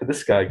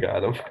 this guy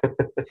got him.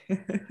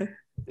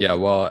 Yeah,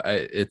 well,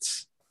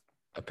 it's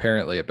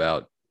apparently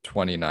about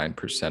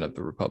 29% of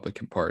the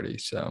Republican Party.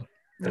 So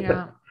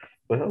Yeah.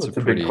 Well, It's it's a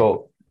a pretty- big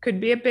cult. Could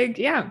be a big,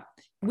 yeah.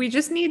 We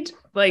just need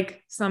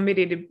like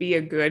somebody to be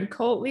a good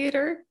cult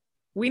leader.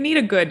 We need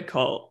a good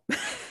cult.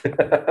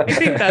 I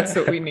think that's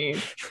what we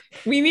need.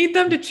 We need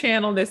them to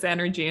channel this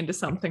energy into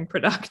something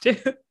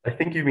productive. I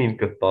think you mean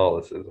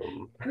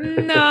Catholicism.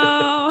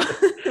 No.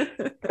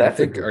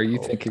 That's a good are you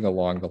cult. thinking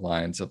along the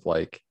lines of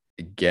like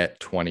get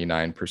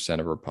 29%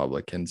 of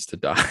Republicans to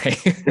die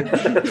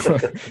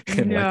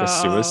in like a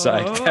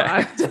suicide No,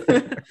 pact?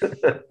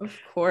 Of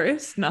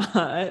course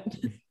not.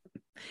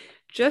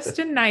 Just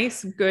a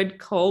nice, good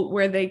cult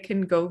where they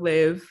can go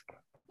live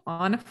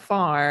on a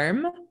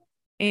farm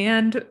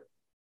and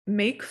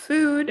make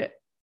food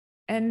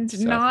and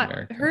South not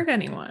America. hurt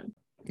anyone.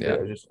 Yeah.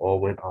 Yeah, just all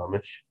went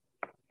Amish.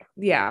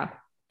 Yeah,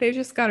 they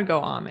just got to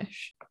go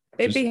Amish.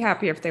 They'd Just- be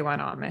happy if they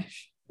went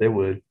Amish, They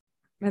would.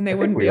 and they I think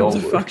wouldn't we be able all to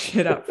would. fuck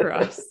shit up for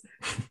us.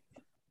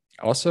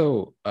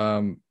 Also,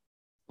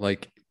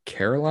 like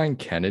Caroline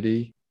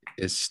Kennedy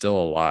is still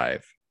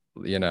alive,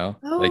 like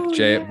Oh, one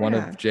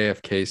yeah. of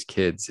JFK's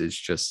kids is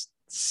just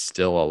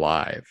still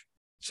alive.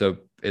 So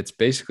it's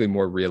basically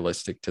more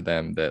realistic to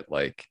them that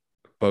like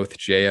both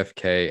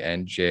JFK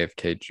and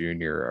JFK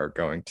Jr. are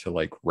going to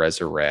like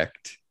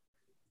resurrect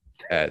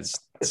as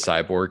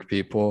cyborg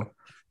people,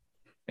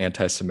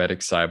 anti-Semitic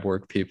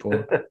cyborg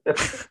people.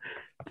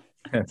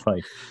 And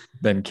like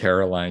then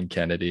Caroline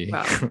Kennedy.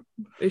 Well,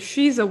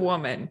 she's a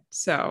woman,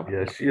 so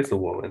Yeah, she is a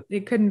woman.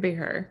 it couldn't be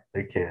her.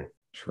 They can't.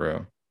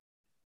 True.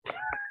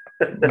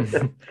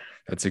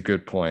 That's a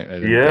good point. I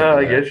didn't Yeah, I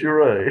think of guess you're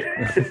right.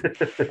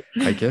 that.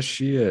 I guess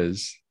she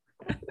is.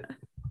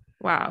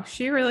 Wow,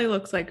 she really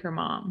looks like her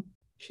mom.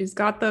 She's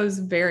got those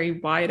very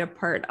wide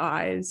apart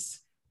eyes.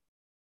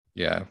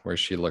 Yeah, where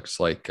she looks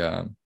like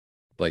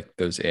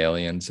those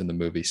aliens in the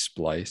movie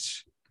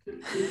Splice. You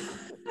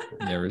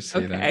ever see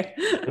Okay.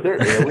 Are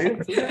there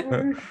aliens in that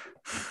movie?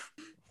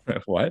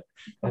 that? What?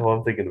 Oh,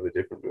 I'm thinking of a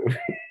different movie.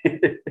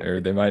 Or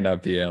they might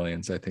not be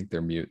aliens. I think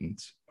they're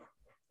mutants,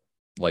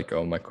 like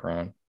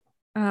Omicron.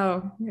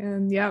 Oh,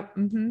 and yep.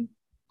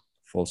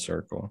 Full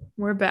circle.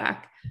 We're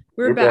back.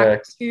 We're back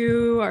back.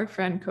 to our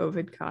friend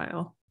COVID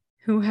Kyle,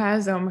 who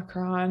has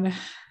Omicron.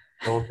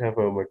 I don't have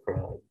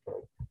Omicron, but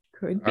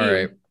Could be. All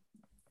right.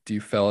 Do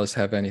you fellas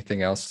have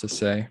anything else to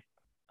say?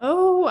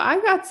 Oh,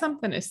 I got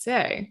something to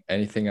say.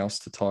 Anything else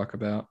to talk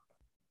about?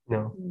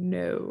 no.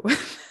 No.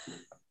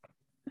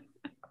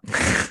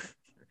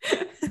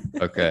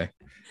 Okay.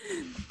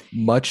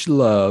 Much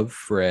love,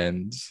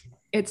 friends.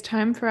 It's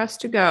time for us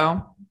to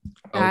go.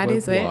 That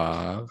is it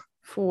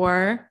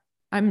for.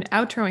 I'm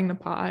outroing the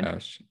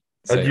pod.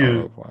 Say Adieu.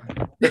 au revoir.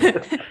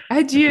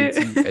 Adieu.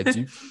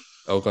 Adieu.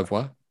 Au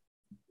revoir.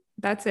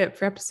 That's it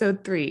for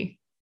episode 3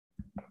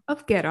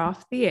 of Get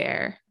Off the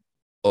Air.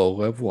 Au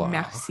revoir.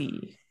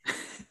 Merci.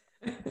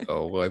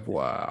 Au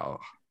revoir.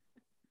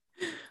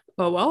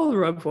 Oh, au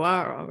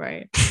revoir. All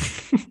right.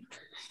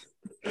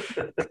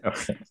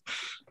 Okay.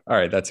 All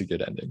right, that's a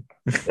good ending.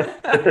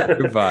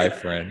 Goodbye,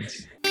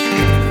 friends.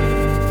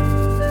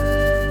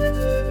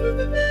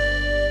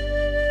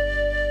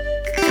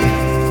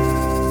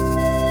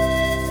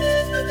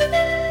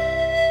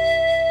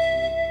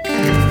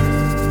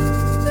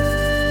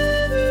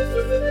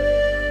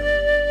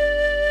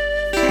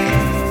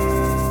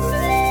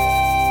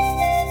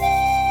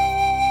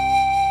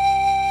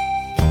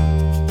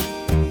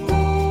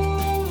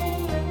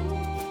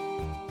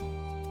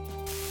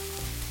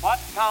 What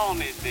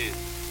town is this?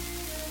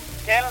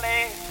 Quelle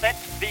est cette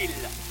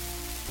ville?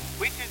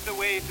 Which is the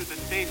way to the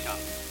station?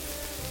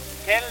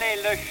 Quel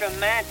est le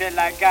chemin de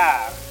la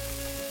gare?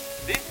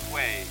 This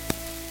way.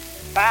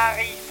 Par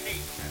ici.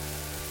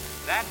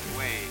 That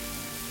way.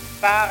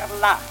 Par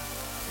là.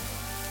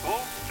 Go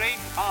straight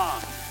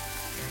on.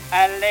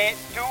 Allez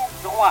tout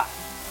droit.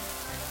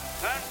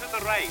 Turn to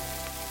the right.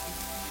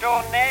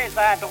 Tournez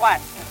à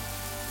droite.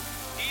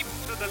 Keep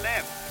to the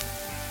left.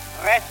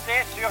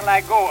 Restez sur la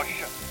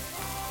gauche.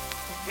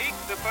 Take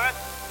the first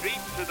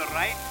street to the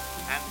right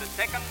and the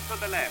second to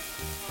the left.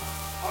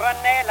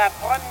 Prenez la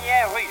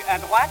première rue à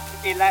droite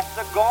et la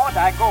seconde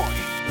à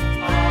gauche.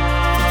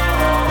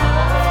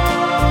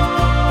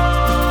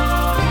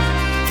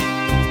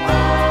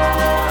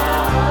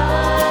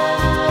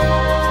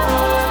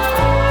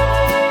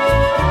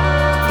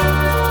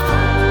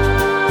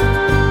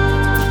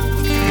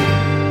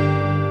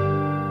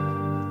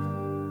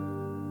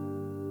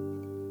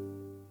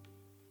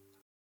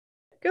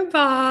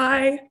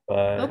 Goodbye.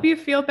 Bye. Hope you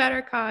feel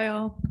better,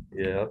 Kyle.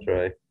 Yeah, I'll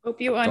try.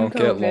 Hope you Don't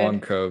get long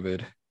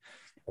COVID.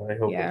 I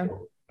hope Yeah. I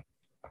don't.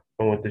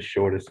 I want the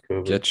shortest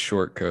COVID. Get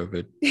short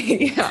COVID.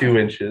 Yeah. 2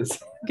 inches.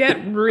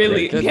 Get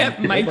really, Yeah,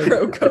 get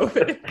micro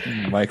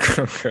COVID.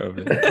 Micro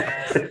COVID.